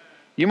way.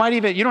 You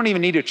don't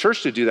even need a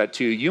church to do that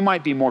to you. You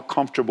might be more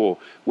comfortable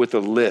with a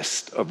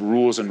list of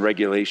rules and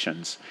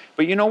regulations.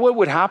 But you know what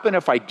would happen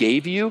if I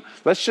gave you,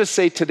 let's just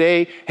say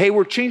today, hey,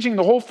 we're changing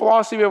the whole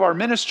philosophy of our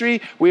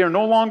ministry. We are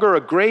no longer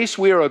a grace,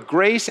 we are a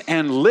grace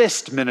and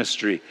list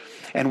ministry.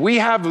 And we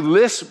have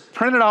lists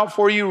printed out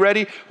for you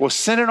ready. We'll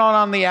send it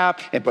on the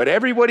app. But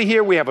everybody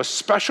here, we have a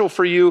special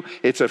for you.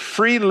 It's a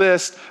free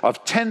list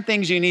of 10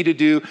 things you need to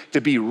do to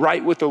be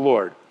right with the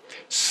Lord.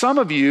 Some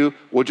of you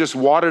will just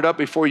wad it up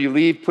before you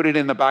leave, put it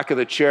in the back of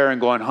the chair and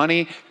going,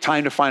 honey,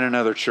 time to find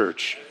another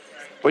church.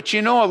 But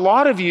you know, a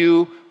lot of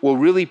you will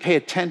really pay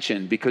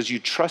attention because you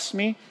trust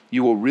me.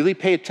 You will really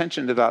pay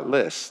attention to that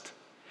list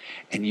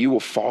and you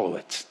will follow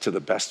it to the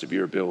best of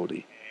your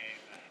ability.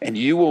 And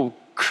you will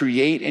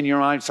create in your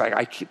mind. It's like,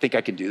 I think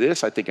I can do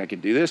this. I think I can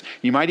do this.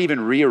 You might even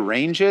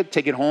rearrange it,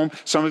 take it home.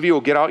 Some of you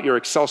will get out your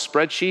Excel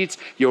spreadsheets.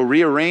 You'll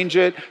rearrange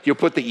it. You'll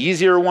put the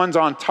easier ones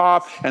on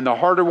top and the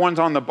harder ones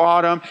on the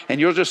bottom.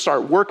 And you'll just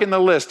start working the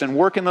list and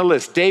working the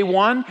list. Day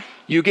one,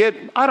 you get,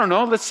 I don't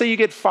know, let's say you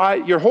get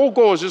 5. Your whole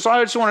goal is just,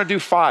 I just want to do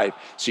 5.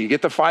 So you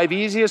get the 5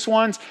 easiest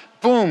ones.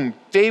 Boom,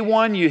 day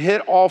one, you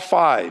hit all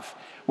 5.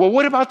 Well,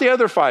 what about the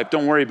other 5?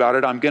 Don't worry about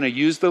it. I'm going to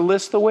use the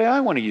list the way I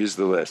want to use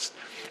the list.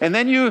 And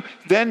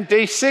then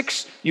day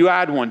 6, you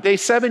add one. Day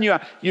 7,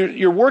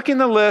 you're working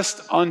the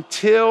list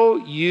until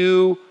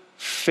you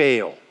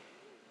fail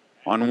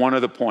on one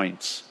of the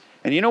points.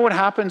 And you know what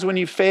happens when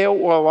you fail?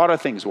 Well, a lot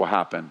of things will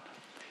happen.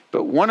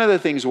 But one of the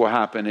things will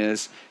happen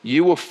is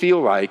you will feel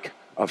like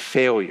a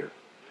failure.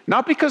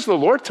 Not because the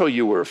Lord told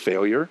you we're a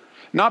failure.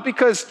 Not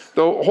because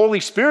the Holy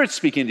Spirit's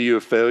speaking to you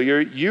a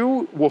failure.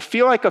 You will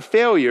feel like a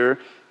failure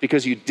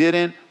because you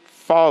didn't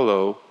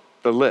follow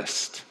the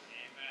list.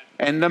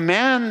 Amen. And the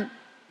man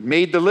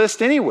made the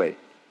list anyway.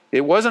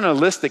 It wasn't a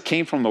list that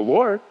came from the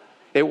Lord.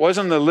 It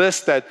wasn't the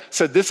list that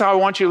said, this is how I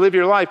want you to live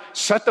your life.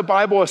 Set the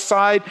Bible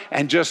aside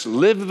and just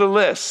live the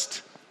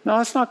list. No,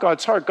 that's not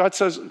God's heart. God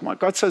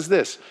says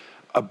this,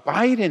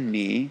 abide in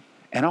me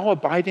and I'll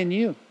abide in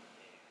you.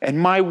 And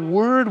my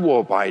word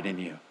will abide in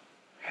you.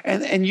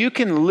 And you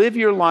can live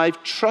your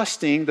life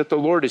trusting that the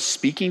Lord is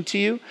speaking to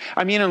you.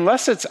 I mean,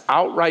 unless it's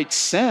outright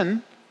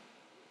sin,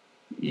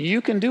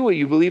 you can do what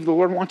you believe the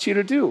Lord wants you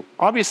to do.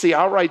 Obviously,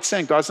 outright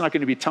sin, God's not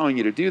going to be telling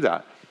you to do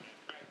that.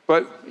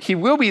 But he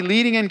will be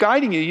leading and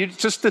guiding you.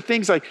 Just the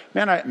things like,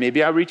 man,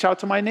 maybe I reach out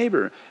to my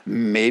neighbor.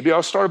 Maybe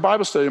I'll start a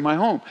Bible study in my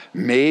home.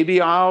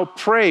 Maybe I'll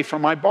pray for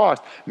my boss.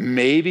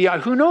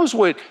 Who knows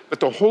what, but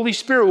the Holy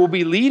Spirit will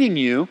be leading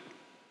you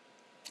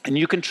and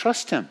you can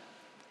trust him.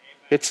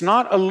 It's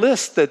not a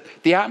list that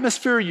the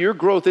atmosphere of your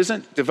growth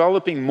isn't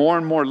developing more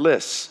and more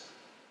lists.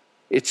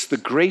 It's the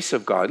grace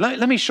of God.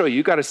 Let me show you.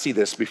 You got to see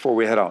this before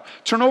we head out.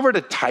 Turn over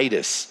to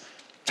Titus.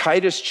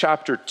 Titus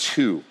chapter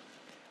 2.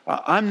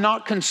 I'm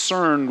not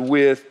concerned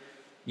with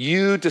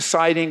you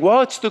deciding,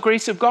 well, it's the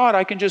grace of God.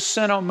 I can just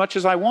sin as much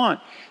as I want.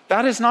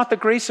 That is not the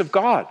grace of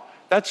God.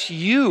 That's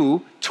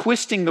you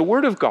twisting the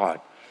word of God.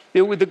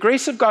 The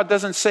grace of God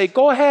doesn't say,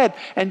 go ahead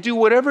and do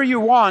whatever you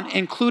want,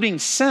 including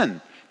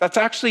sin. That's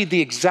actually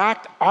the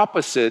exact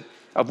opposite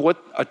of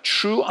what a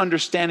true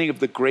understanding of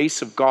the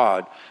grace of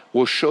God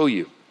will show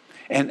you.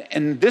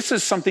 And this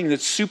is something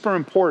that's super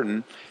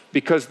important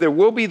because there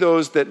will be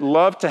those that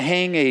love to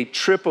hang a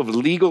trip of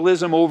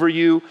legalism over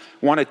you,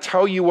 want to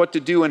tell you what to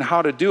do and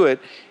how to do it.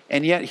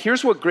 And yet,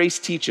 here's what grace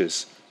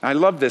teaches. I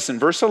love this. In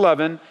verse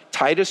 11,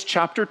 Titus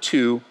chapter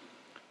 2,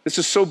 this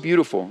is so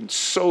beautiful and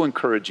so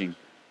encouraging.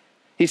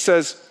 He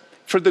says,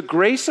 for the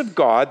grace of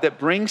God that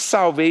brings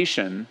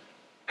salvation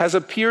has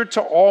appeared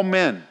to all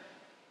men,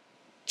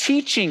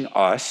 teaching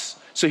us.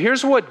 So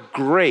here's what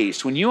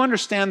grace, when you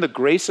understand the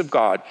grace of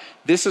God,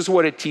 this is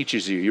what it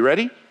teaches you. You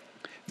ready?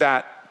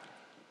 That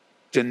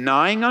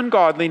denying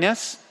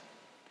ungodliness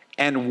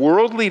and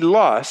worldly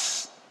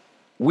lusts,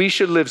 we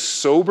should live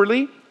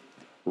soberly,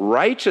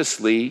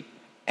 righteously,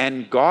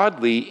 and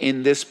godly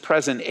in this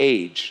present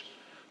age,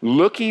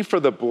 looking for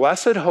the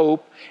blessed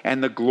hope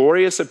and the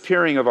glorious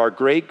appearing of our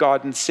great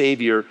God and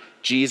Savior,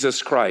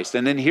 Jesus Christ.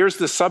 And then here's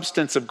the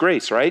substance of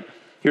grace, right?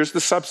 Here's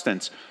the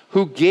substance.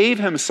 Who gave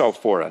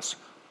himself for us.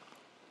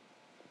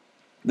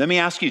 Let me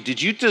ask you,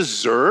 did you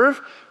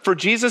deserve for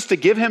Jesus to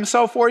give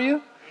himself for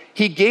you?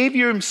 He gave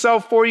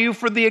himself for you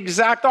for the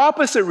exact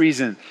opposite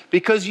reason,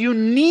 because you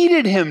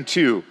needed him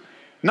to.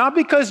 Not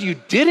because you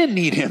didn't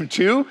need him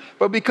to,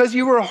 but because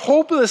you were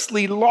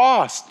hopelessly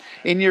lost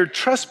in your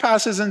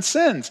trespasses and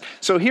sins.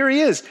 So here he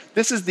is.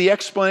 This is the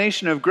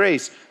explanation of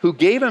grace, who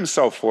gave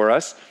himself for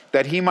us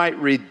that he might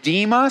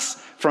redeem us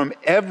from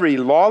every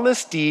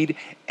lawless deed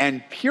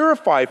and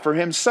purify for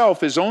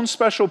himself his own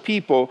special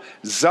people,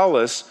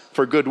 zealous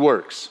for good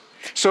works.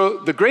 So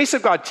the grace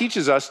of God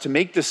teaches us to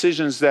make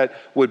decisions that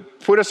would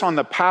put us on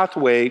the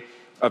pathway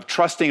of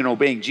trusting and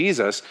obeying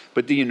Jesus.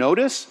 But do you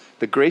notice?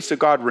 The grace of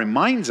God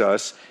reminds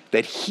us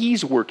that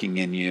he's working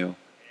in you,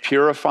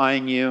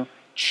 purifying you,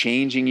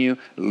 changing you,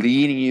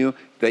 leading you,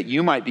 that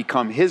you might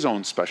become his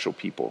own special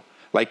people,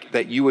 like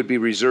that you would be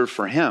reserved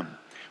for him.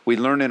 We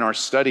learn in our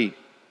study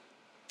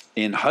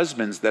in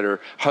husbands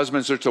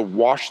are to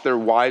wash their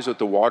wives with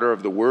the water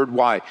of the word.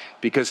 Why?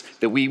 Because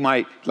that we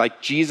might,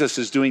 like Jesus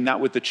is doing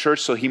that with the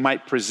church, so he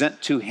might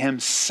present to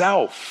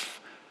himself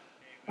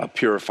a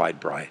purified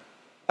bride.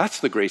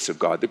 That's the grace of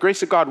God. The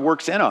grace of God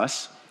works in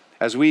us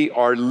as we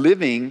are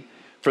living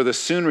for the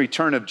soon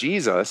return of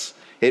Jesus.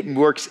 It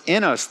works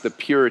in us the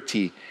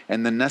purity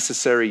and the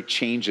necessary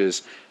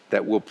changes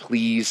that will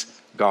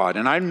please God.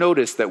 And I've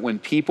noticed that when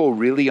people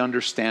really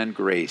understand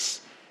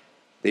grace,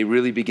 they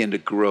really begin to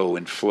grow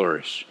and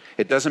flourish.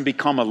 It doesn't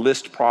become a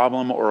list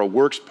problem or a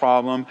works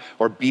problem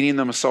or beating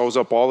themselves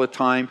up all the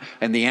time.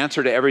 And the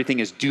answer to everything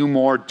is do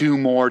more, do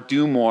more,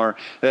 do more.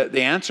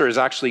 The answer is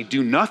actually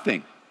do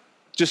nothing.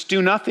 Just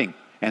do nothing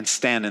and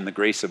stand in the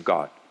grace of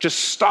God. Just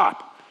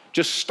stop.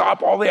 Just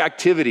stop all the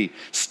activity.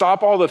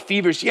 Stop all the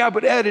fevers. Yeah,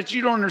 but Ed,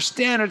 you don't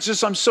understand. It's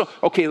just,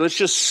 okay, let's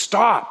just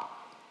stop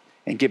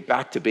and get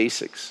back to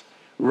basics.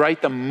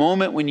 Right? The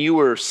moment when you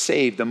were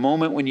saved, the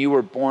moment when you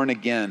were born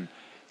again,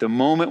 the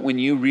moment when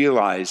you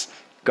realized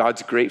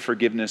God's great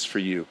forgiveness for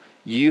you,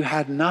 you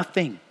had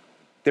nothing.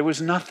 There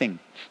was nothing.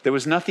 There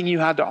was nothing you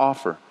had to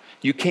offer.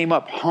 You came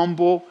up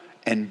humble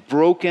and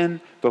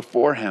broken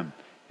before him.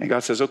 And God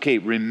says, okay,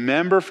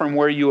 remember from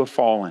where you have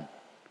fallen.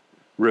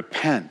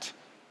 Repent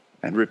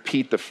and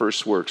repeat the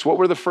first works. What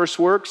were the first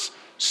works?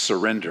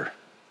 Surrender.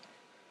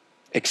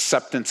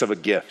 Acceptance of a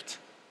gift.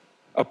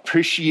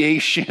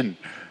 Appreciation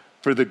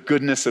for the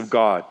goodness of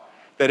God.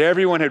 That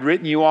everyone had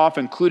written you off,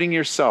 including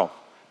yourself,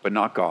 but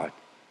not God.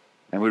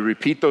 And we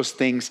repeat those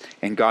things,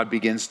 and God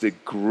begins to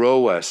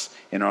grow us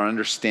in our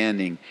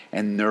understanding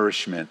and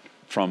nourishment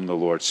from the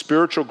Lord.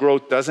 Spiritual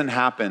growth doesn't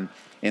happen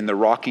in the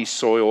rocky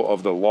soil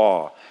of the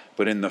law,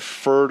 but in the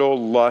fertile,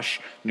 lush,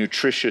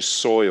 nutritious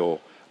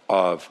soil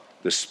of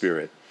the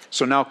Spirit.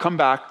 So now come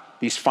back,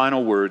 these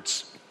final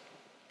words.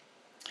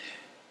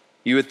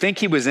 You would think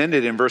he was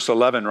ended in verse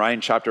 11, right,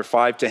 in chapter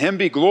 5. To him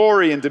be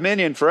glory and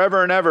dominion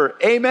forever and ever.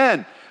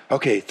 Amen.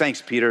 Okay,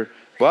 thanks, Peter.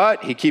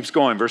 But he keeps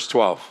going, verse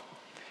 12.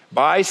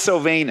 By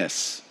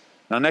Silvanus.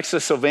 Now, next to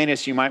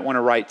Silvanus, you might want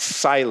to write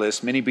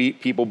Silas. Many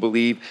people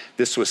believe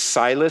this was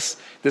Silas.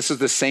 This is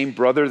the same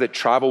brother that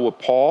traveled with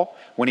Paul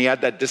when he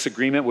had that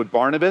disagreement with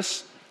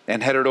Barnabas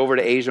and headed over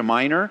to Asia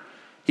Minor.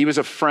 He was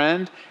a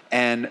friend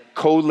and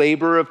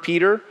co-laborer of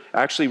Peter,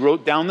 actually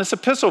wrote down this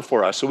epistle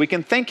for us, so we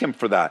can thank him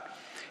for that.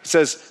 It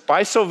says,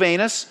 by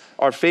Silvanus,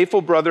 our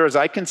faithful brother, as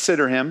I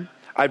consider him,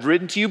 I've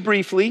written to you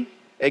briefly,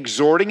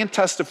 exhorting and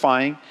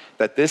testifying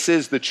that this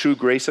is the true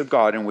grace of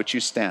God in which you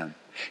stand.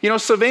 You know,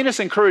 Silvanus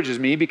encourages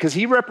me because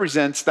he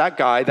represents that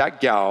guy, that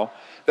gal,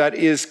 that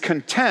is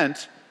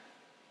content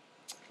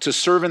to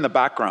serve in the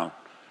background,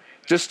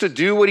 just to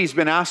do what he's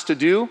been asked to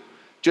do,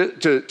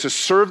 to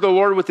serve the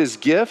Lord with his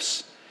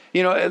gifts.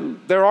 You know,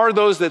 there are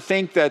those that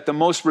think that the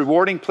most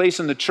rewarding place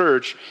in the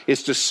church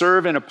is to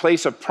serve in a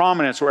place of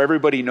prominence where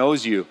everybody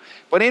knows you.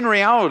 But in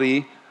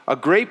reality, a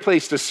great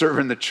place to serve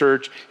in the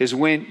church is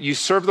when you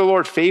serve the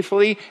Lord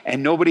faithfully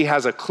and nobody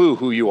has a clue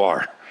who you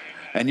are.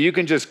 And you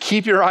can just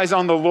keep your eyes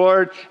on the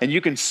Lord and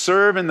you can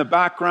serve in the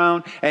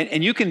background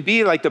and you can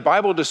be like the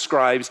Bible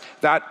describes,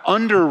 that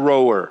under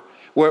rower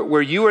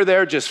where you are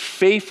there just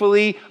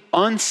faithfully,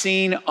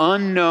 unseen,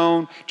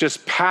 unknown,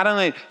 just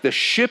paddling. The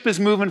ship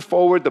is moving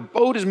forward, the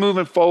boat is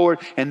moving forward,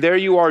 and there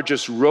you are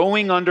just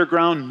rowing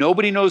underground.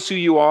 Nobody knows who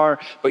you are,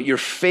 but you're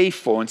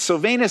faithful. And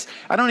Silvanus,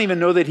 I don't even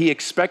know that he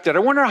expected. I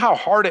wonder how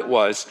hard it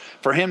was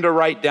for him to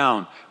write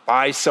down,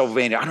 by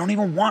Silvanus. I don't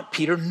even want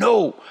Peter.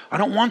 No, I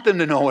don't want them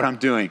to know what I'm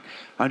doing.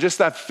 I'm just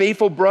that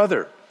faithful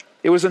brother.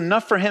 It was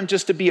enough for him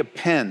just to be a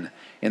pen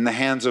in the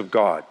hands of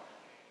God.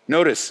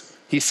 Notice,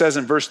 he says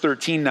in verse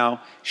 13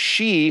 now,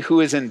 she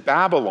who is in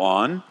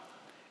Babylon,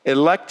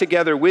 elect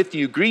together with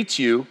you, greets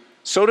you.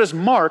 So does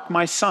Mark,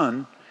 my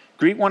son.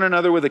 Greet one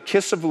another with a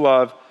kiss of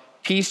love.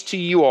 Peace to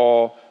you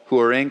all who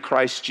are in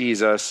Christ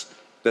Jesus.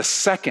 The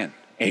second,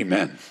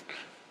 amen.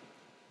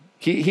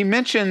 He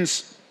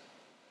mentions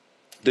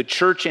the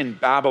church in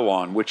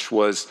Babylon, which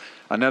was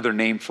another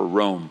name for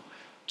Rome,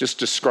 just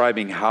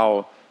describing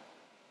how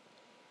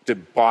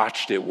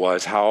debauched it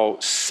was, how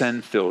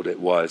sin-filled it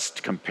was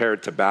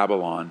compared to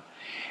Babylon.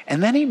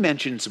 And then he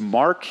mentions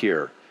Mark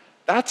here.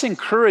 That's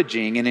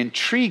encouraging and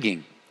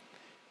intriguing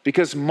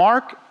because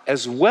Mark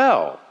as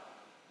well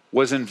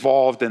was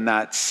involved in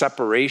that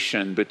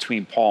separation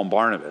between Paul and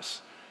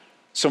Barnabas.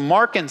 So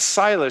Mark and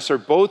Silas are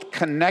both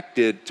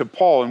connected to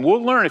Paul. And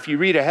we'll learn if you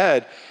read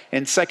ahead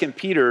in 2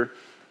 Peter,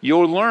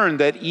 you'll learn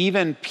that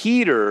even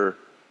Peter,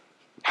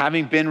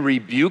 having been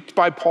rebuked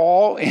by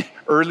Paul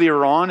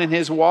earlier on in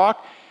his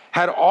walk,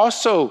 had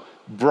also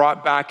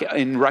brought back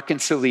in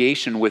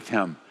reconciliation with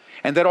him.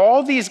 And that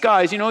all these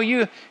guys, you know,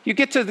 you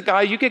get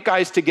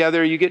guys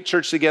together, you get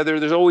church together,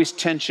 there's always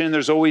tension,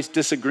 there's always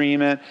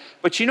disagreement.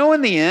 But you know,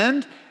 in the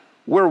end,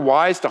 we're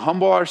wise to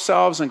humble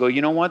ourselves and go,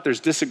 you know what, there's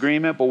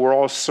disagreement, but we're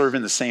all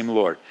serving the same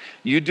Lord.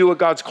 You do what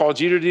God's called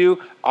you to do,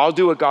 I'll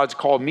do what God's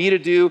called me to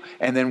do,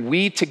 and then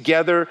we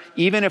together,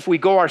 even if we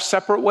go our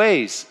separate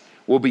ways,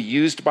 will be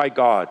used by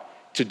God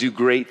to do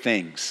great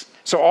things.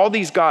 So all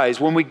these guys,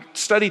 when we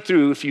study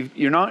through, if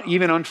you're not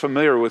even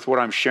unfamiliar with what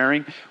I'm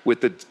sharing with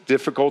the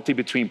difficulty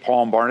between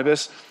Paul and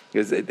Barnabas,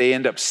 is that they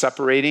end up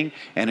separating,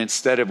 and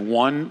instead of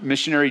one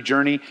missionary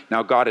journey,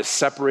 now God has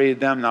separated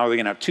them. Now they're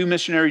going to have two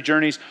missionary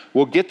journeys.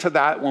 We'll get to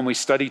that when we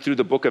study through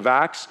the book of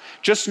Acts.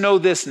 Just know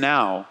this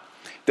now,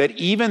 that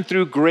even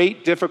through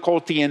great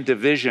difficulty and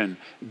division,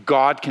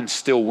 God can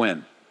still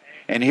win.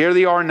 And here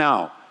they are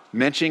now,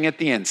 mentioning at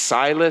the end,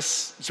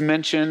 Silas is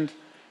mentioned,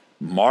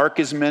 Mark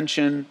is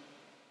mentioned.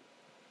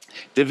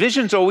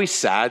 Division's always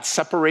sad,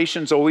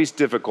 separation's always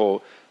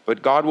difficult,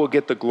 but God will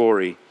get the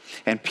glory.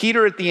 And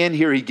Peter at the end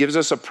here, he gives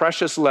us a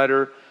precious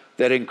letter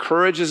that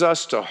encourages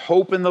us to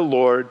hope in the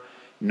Lord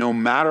no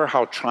matter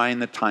how trying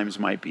the times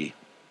might be.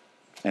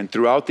 And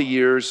throughout the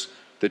years,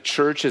 the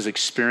church has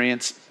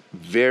experienced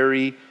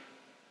very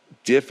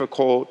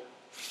difficult,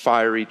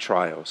 fiery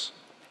trials.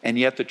 And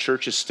yet the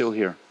church is still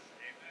here.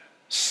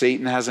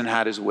 Satan hasn't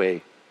had his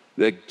way.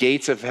 The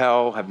gates of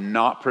hell have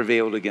not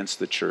prevailed against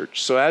the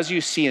church. So as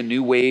you see a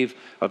new wave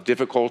of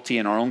difficulty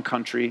in our own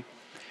country,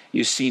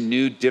 you see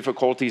new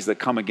difficulties that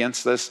come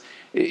against us,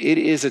 it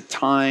is a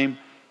time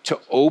to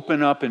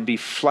open up and be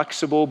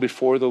flexible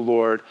before the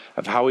Lord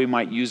of how he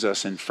might use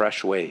us in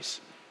fresh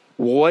ways.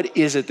 What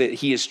is it that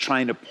he is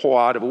trying to pull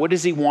out of it? What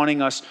is he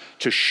wanting us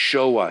to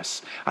show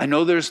us? I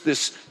know there's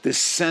this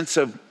sense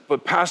of,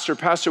 but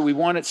Pastor, we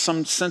want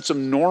some sense of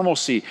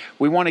normalcy.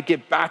 We want to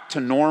get back to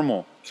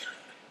normal.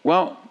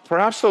 Well,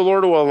 perhaps the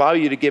Lord will allow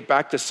you to get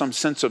back to some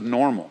sense of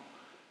normal.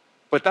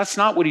 But that's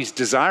not what he's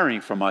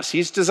desiring from us.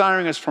 He's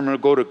desiring us to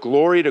go to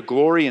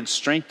glory and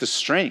strength to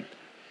strength.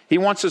 He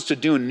wants us to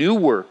do new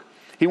work.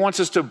 He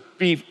wants us to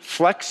be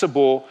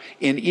flexible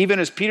in, even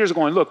as Peter's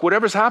going, look,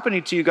 whatever's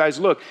happening to you guys,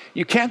 look,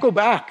 you can't go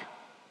back,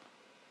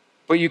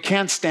 but you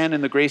can stand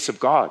in the grace of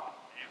God.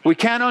 We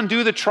can't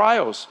undo the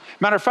trials.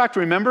 Matter of fact,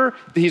 remember,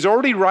 he's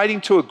already writing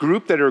to a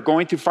group that are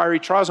going through fiery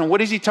trials. And what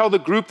does he tell the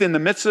group in the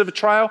midst of a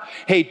trial?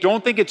 Hey,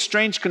 don't think it's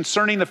strange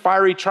concerning the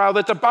fiery trial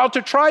that's about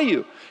to try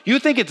you. You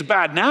think it's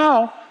bad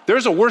now.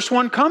 There's a worse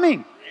one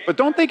coming. But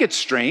don't think it's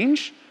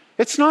strange.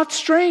 It's not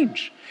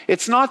strange.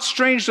 It's not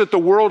strange that the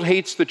world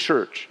hates the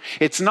church.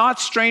 It's not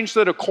strange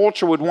that a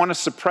culture would want to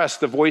suppress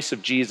the voice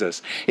of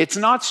Jesus. It's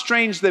not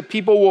strange that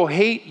people will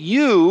hate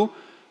you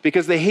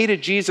because they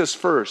hated Jesus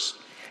first.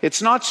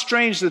 It's not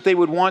strange that they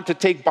would want to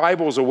take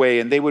Bibles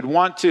away and they would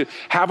want to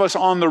have us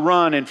on the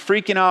run and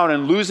freaking out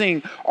and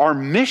losing our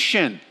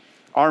mission.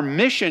 Our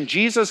mission,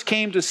 Jesus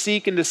came to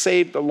seek and to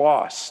save the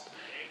lost.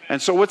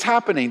 And so what's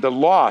happening? The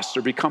lost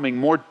are becoming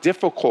more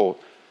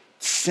difficult.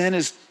 Sin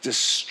is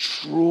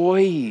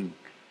destroying.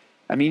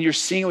 I mean, you're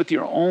seeing it with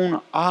your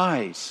own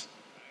eyes.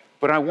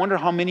 But I wonder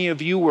how many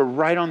of you were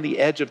right on the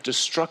edge of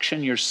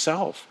destruction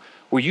yourself.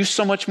 Were you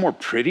so much more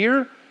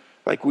prettier?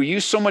 Like, were you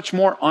so much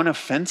more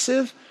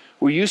unoffensive?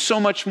 Were you so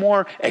much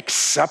more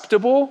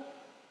acceptable?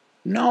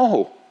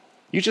 No,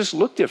 you just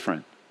look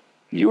different.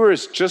 You were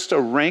as just a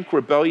rank,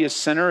 rebellious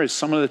sinner as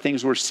some of the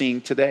things we're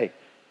seeing today.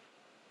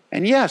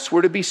 And yes,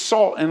 we're to be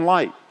salt and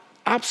light.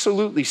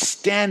 Absolutely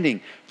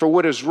standing for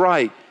what is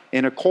right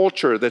in a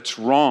culture that's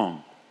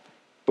wrong.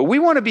 But we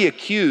want to be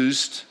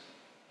accused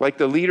like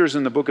the leaders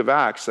in the book of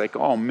Acts, like,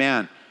 oh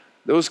man,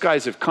 those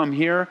guys have come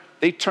here.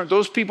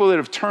 Those people that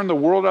have turned the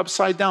world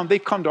upside down,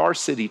 they've come to our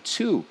city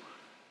too.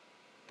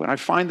 But I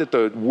find that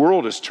the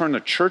world has turned the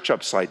church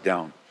upside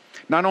down.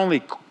 Not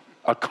only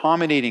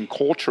accommodating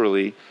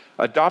culturally,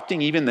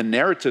 adopting even the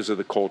narratives of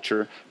the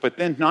culture, but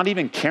then not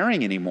even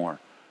caring anymore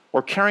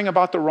or caring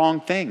about the wrong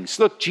things.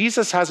 Look,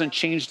 Jesus hasn't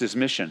changed his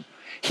mission.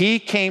 He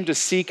came to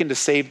seek and to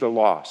save the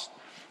lost.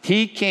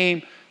 He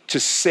came to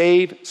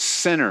save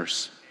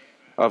sinners,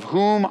 of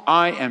whom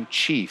I am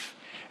chief.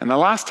 And the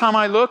last time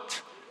I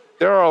looked,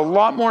 there are a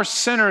lot more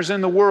sinners in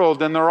the world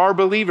than there are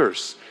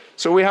believers.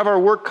 So we have our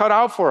work cut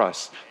out for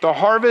us. The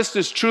harvest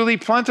is truly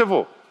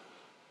plentiful,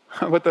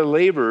 but the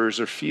laborers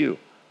are few.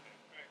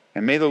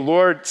 And may the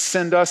Lord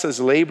send us as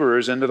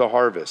laborers into the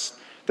harvest.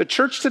 The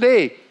church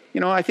today,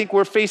 I think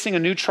we're facing a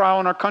new trial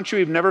in our country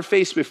we've never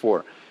faced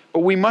before.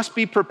 But we must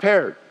be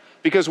prepared,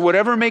 because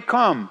whatever may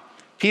come,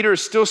 Peter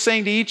is still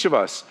saying to each of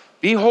us,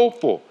 be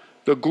hopeful.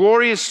 The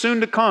glory is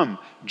soon to come.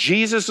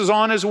 Jesus is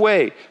on his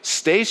way.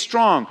 Stay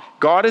strong.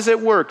 God is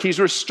at work. He's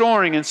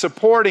restoring and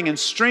supporting and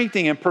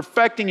strengthening and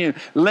perfecting you,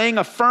 laying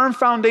a firm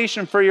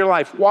foundation for your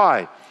life.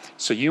 Why?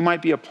 So you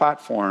might be a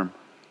platform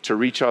to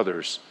reach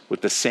others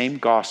with the same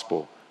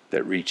gospel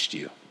that reached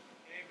you.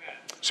 Amen.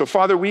 So,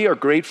 Father, we are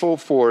grateful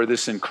for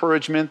this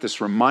encouragement,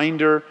 this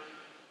reminder,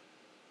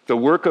 the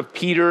work of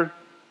Peter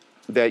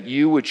that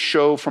you would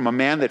show from a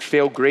man that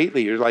failed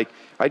greatly. You're like,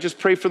 I just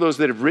pray for those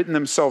that have written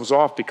themselves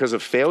off because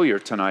of failure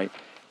tonight.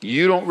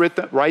 You don't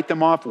write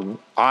them off.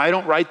 I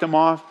don't write them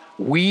off.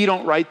 We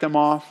don't write them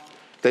off.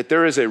 That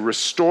there is a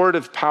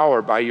restorative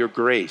power by your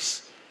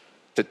grace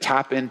to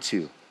tap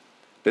into.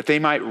 That they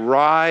might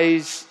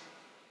rise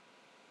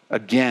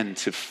again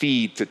to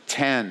feed, to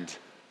tend,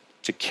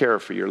 to care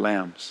for your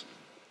lambs.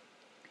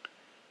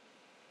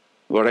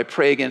 Lord, I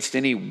pray against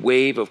any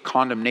wave of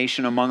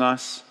condemnation among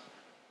us.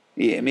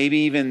 Yeah, maybe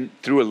even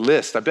through a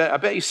list. I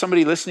bet you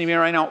somebody listening to me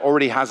right now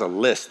already has a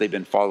list they've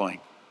been following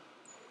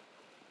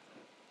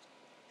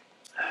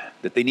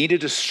that they need to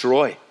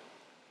destroy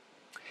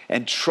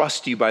and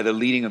trust you by the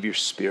leading of your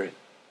Spirit.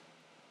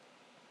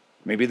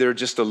 Maybe they're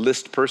just a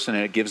list person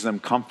and it gives them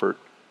comfort.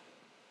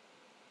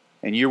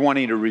 And you're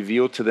wanting to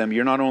reveal to them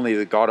you're not only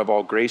the God of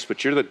all grace,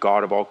 but you're the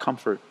God of all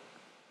comfort.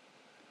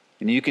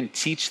 And you can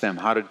teach them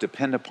how to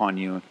depend upon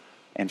you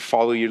and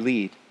follow your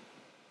lead.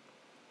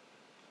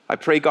 I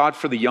pray, God,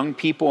 for the young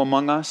people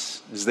among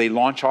us as they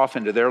launch off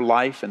into their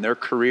life and their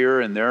career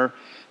and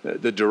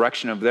the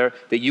direction of that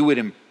you would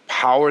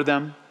empower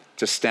them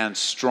to stand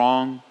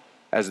strong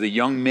as the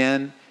young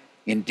men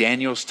in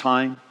Daniel's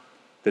time,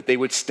 that they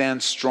would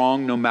stand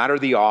strong no matter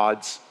the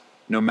odds,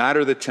 no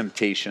matter the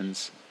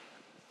temptations,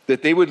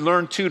 that they would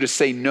learn too to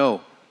say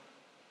no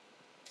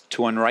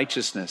to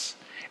unrighteousness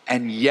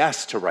and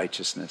yes to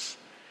righteousness.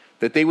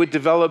 That they would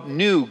develop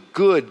new,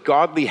 good,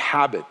 godly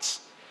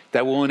habits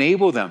that will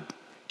enable them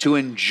to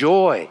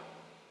enjoy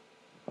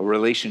a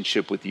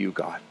relationship with you,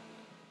 God.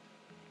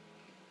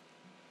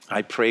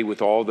 I pray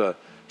with all the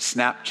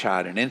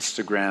Snapchat and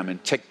Instagram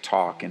and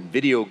TikTok and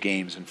video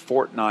games and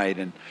Fortnite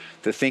and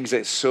the things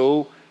that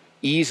so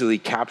easily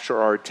capture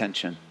our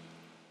attention,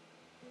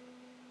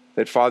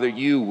 that Father,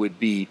 you would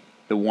be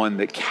the one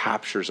that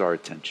captures our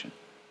attention,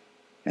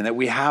 and that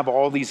we have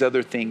all these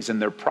other things in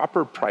their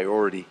proper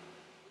priority,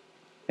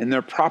 in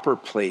their proper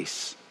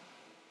place,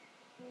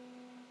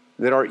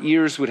 that our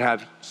ears would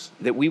have,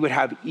 that we would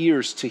have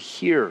ears to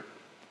hear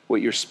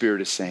what your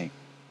Spirit is saying,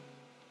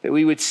 that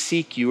we would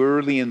seek you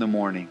early in the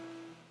morning,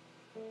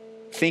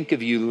 think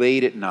of you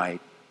late at night,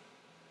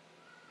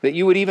 that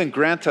you would even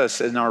grant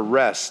us in our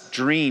rest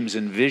dreams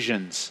and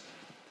visions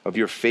of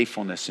your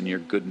faithfulness and your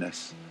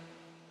goodness,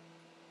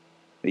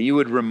 that you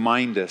would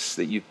remind us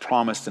that you've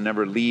promised to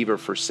never leave or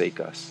forsake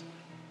us.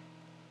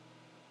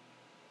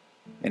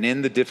 And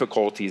in the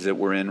difficulties that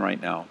we're in right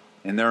now,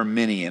 and there are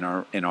many in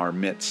our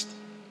midst,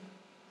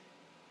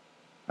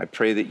 I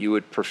pray that you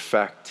would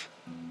perfect,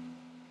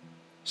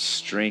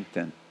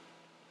 strengthen,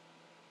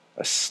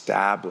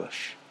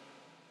 establish,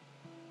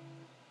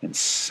 and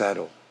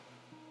settle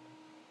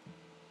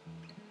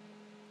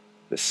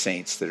the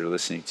saints that are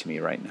listening to me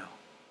right now.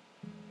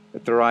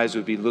 That their eyes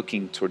would be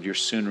looking toward your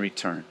soon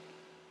return.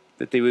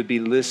 That they would be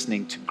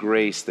listening to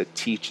grace that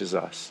teaches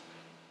us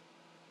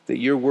that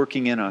you're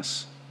working in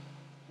us.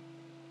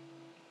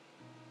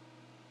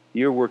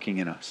 You're working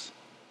in us,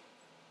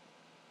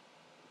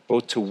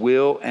 both to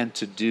will and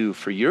to do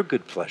for your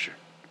good pleasure.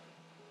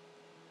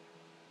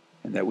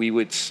 And that we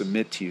would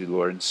submit to you,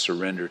 Lord, and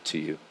surrender to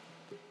you.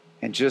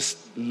 And just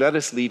let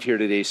us leave here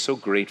today so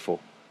grateful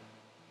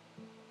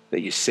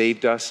that you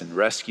saved us and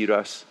rescued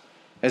us.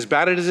 As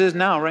bad as it is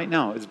now, right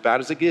now, as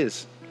bad as it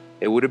is,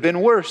 it would have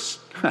been worse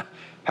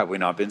had we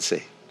not been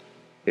saved.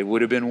 It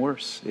would have been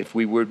worse if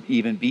we would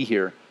even be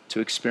here to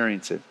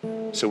experience it.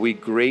 So we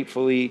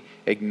gratefully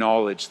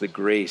acknowledge the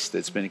grace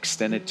that's been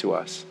extended to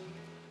us,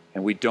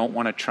 and we don't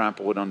want to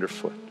trample it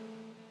underfoot.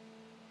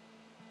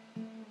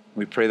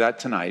 We pray that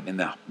tonight in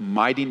the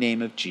mighty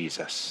name of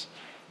Jesus.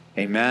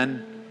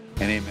 Amen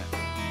and amen.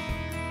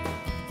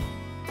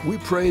 We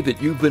pray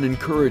that you've been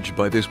encouraged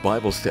by this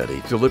Bible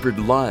study delivered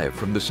live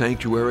from the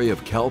sanctuary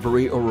of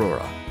Calvary,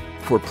 Aurora.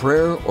 For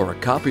prayer or a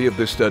copy of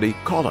this study,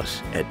 call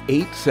us at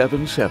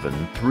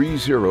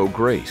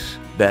 877-30-GRACE.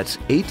 That's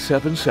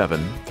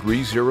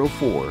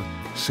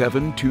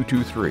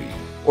 877-304-7223.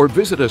 Or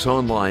visit us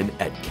online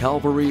at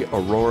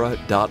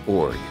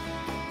calvaryaurora.org.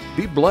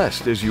 Be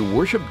blessed as you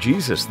worship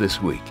Jesus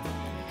this week.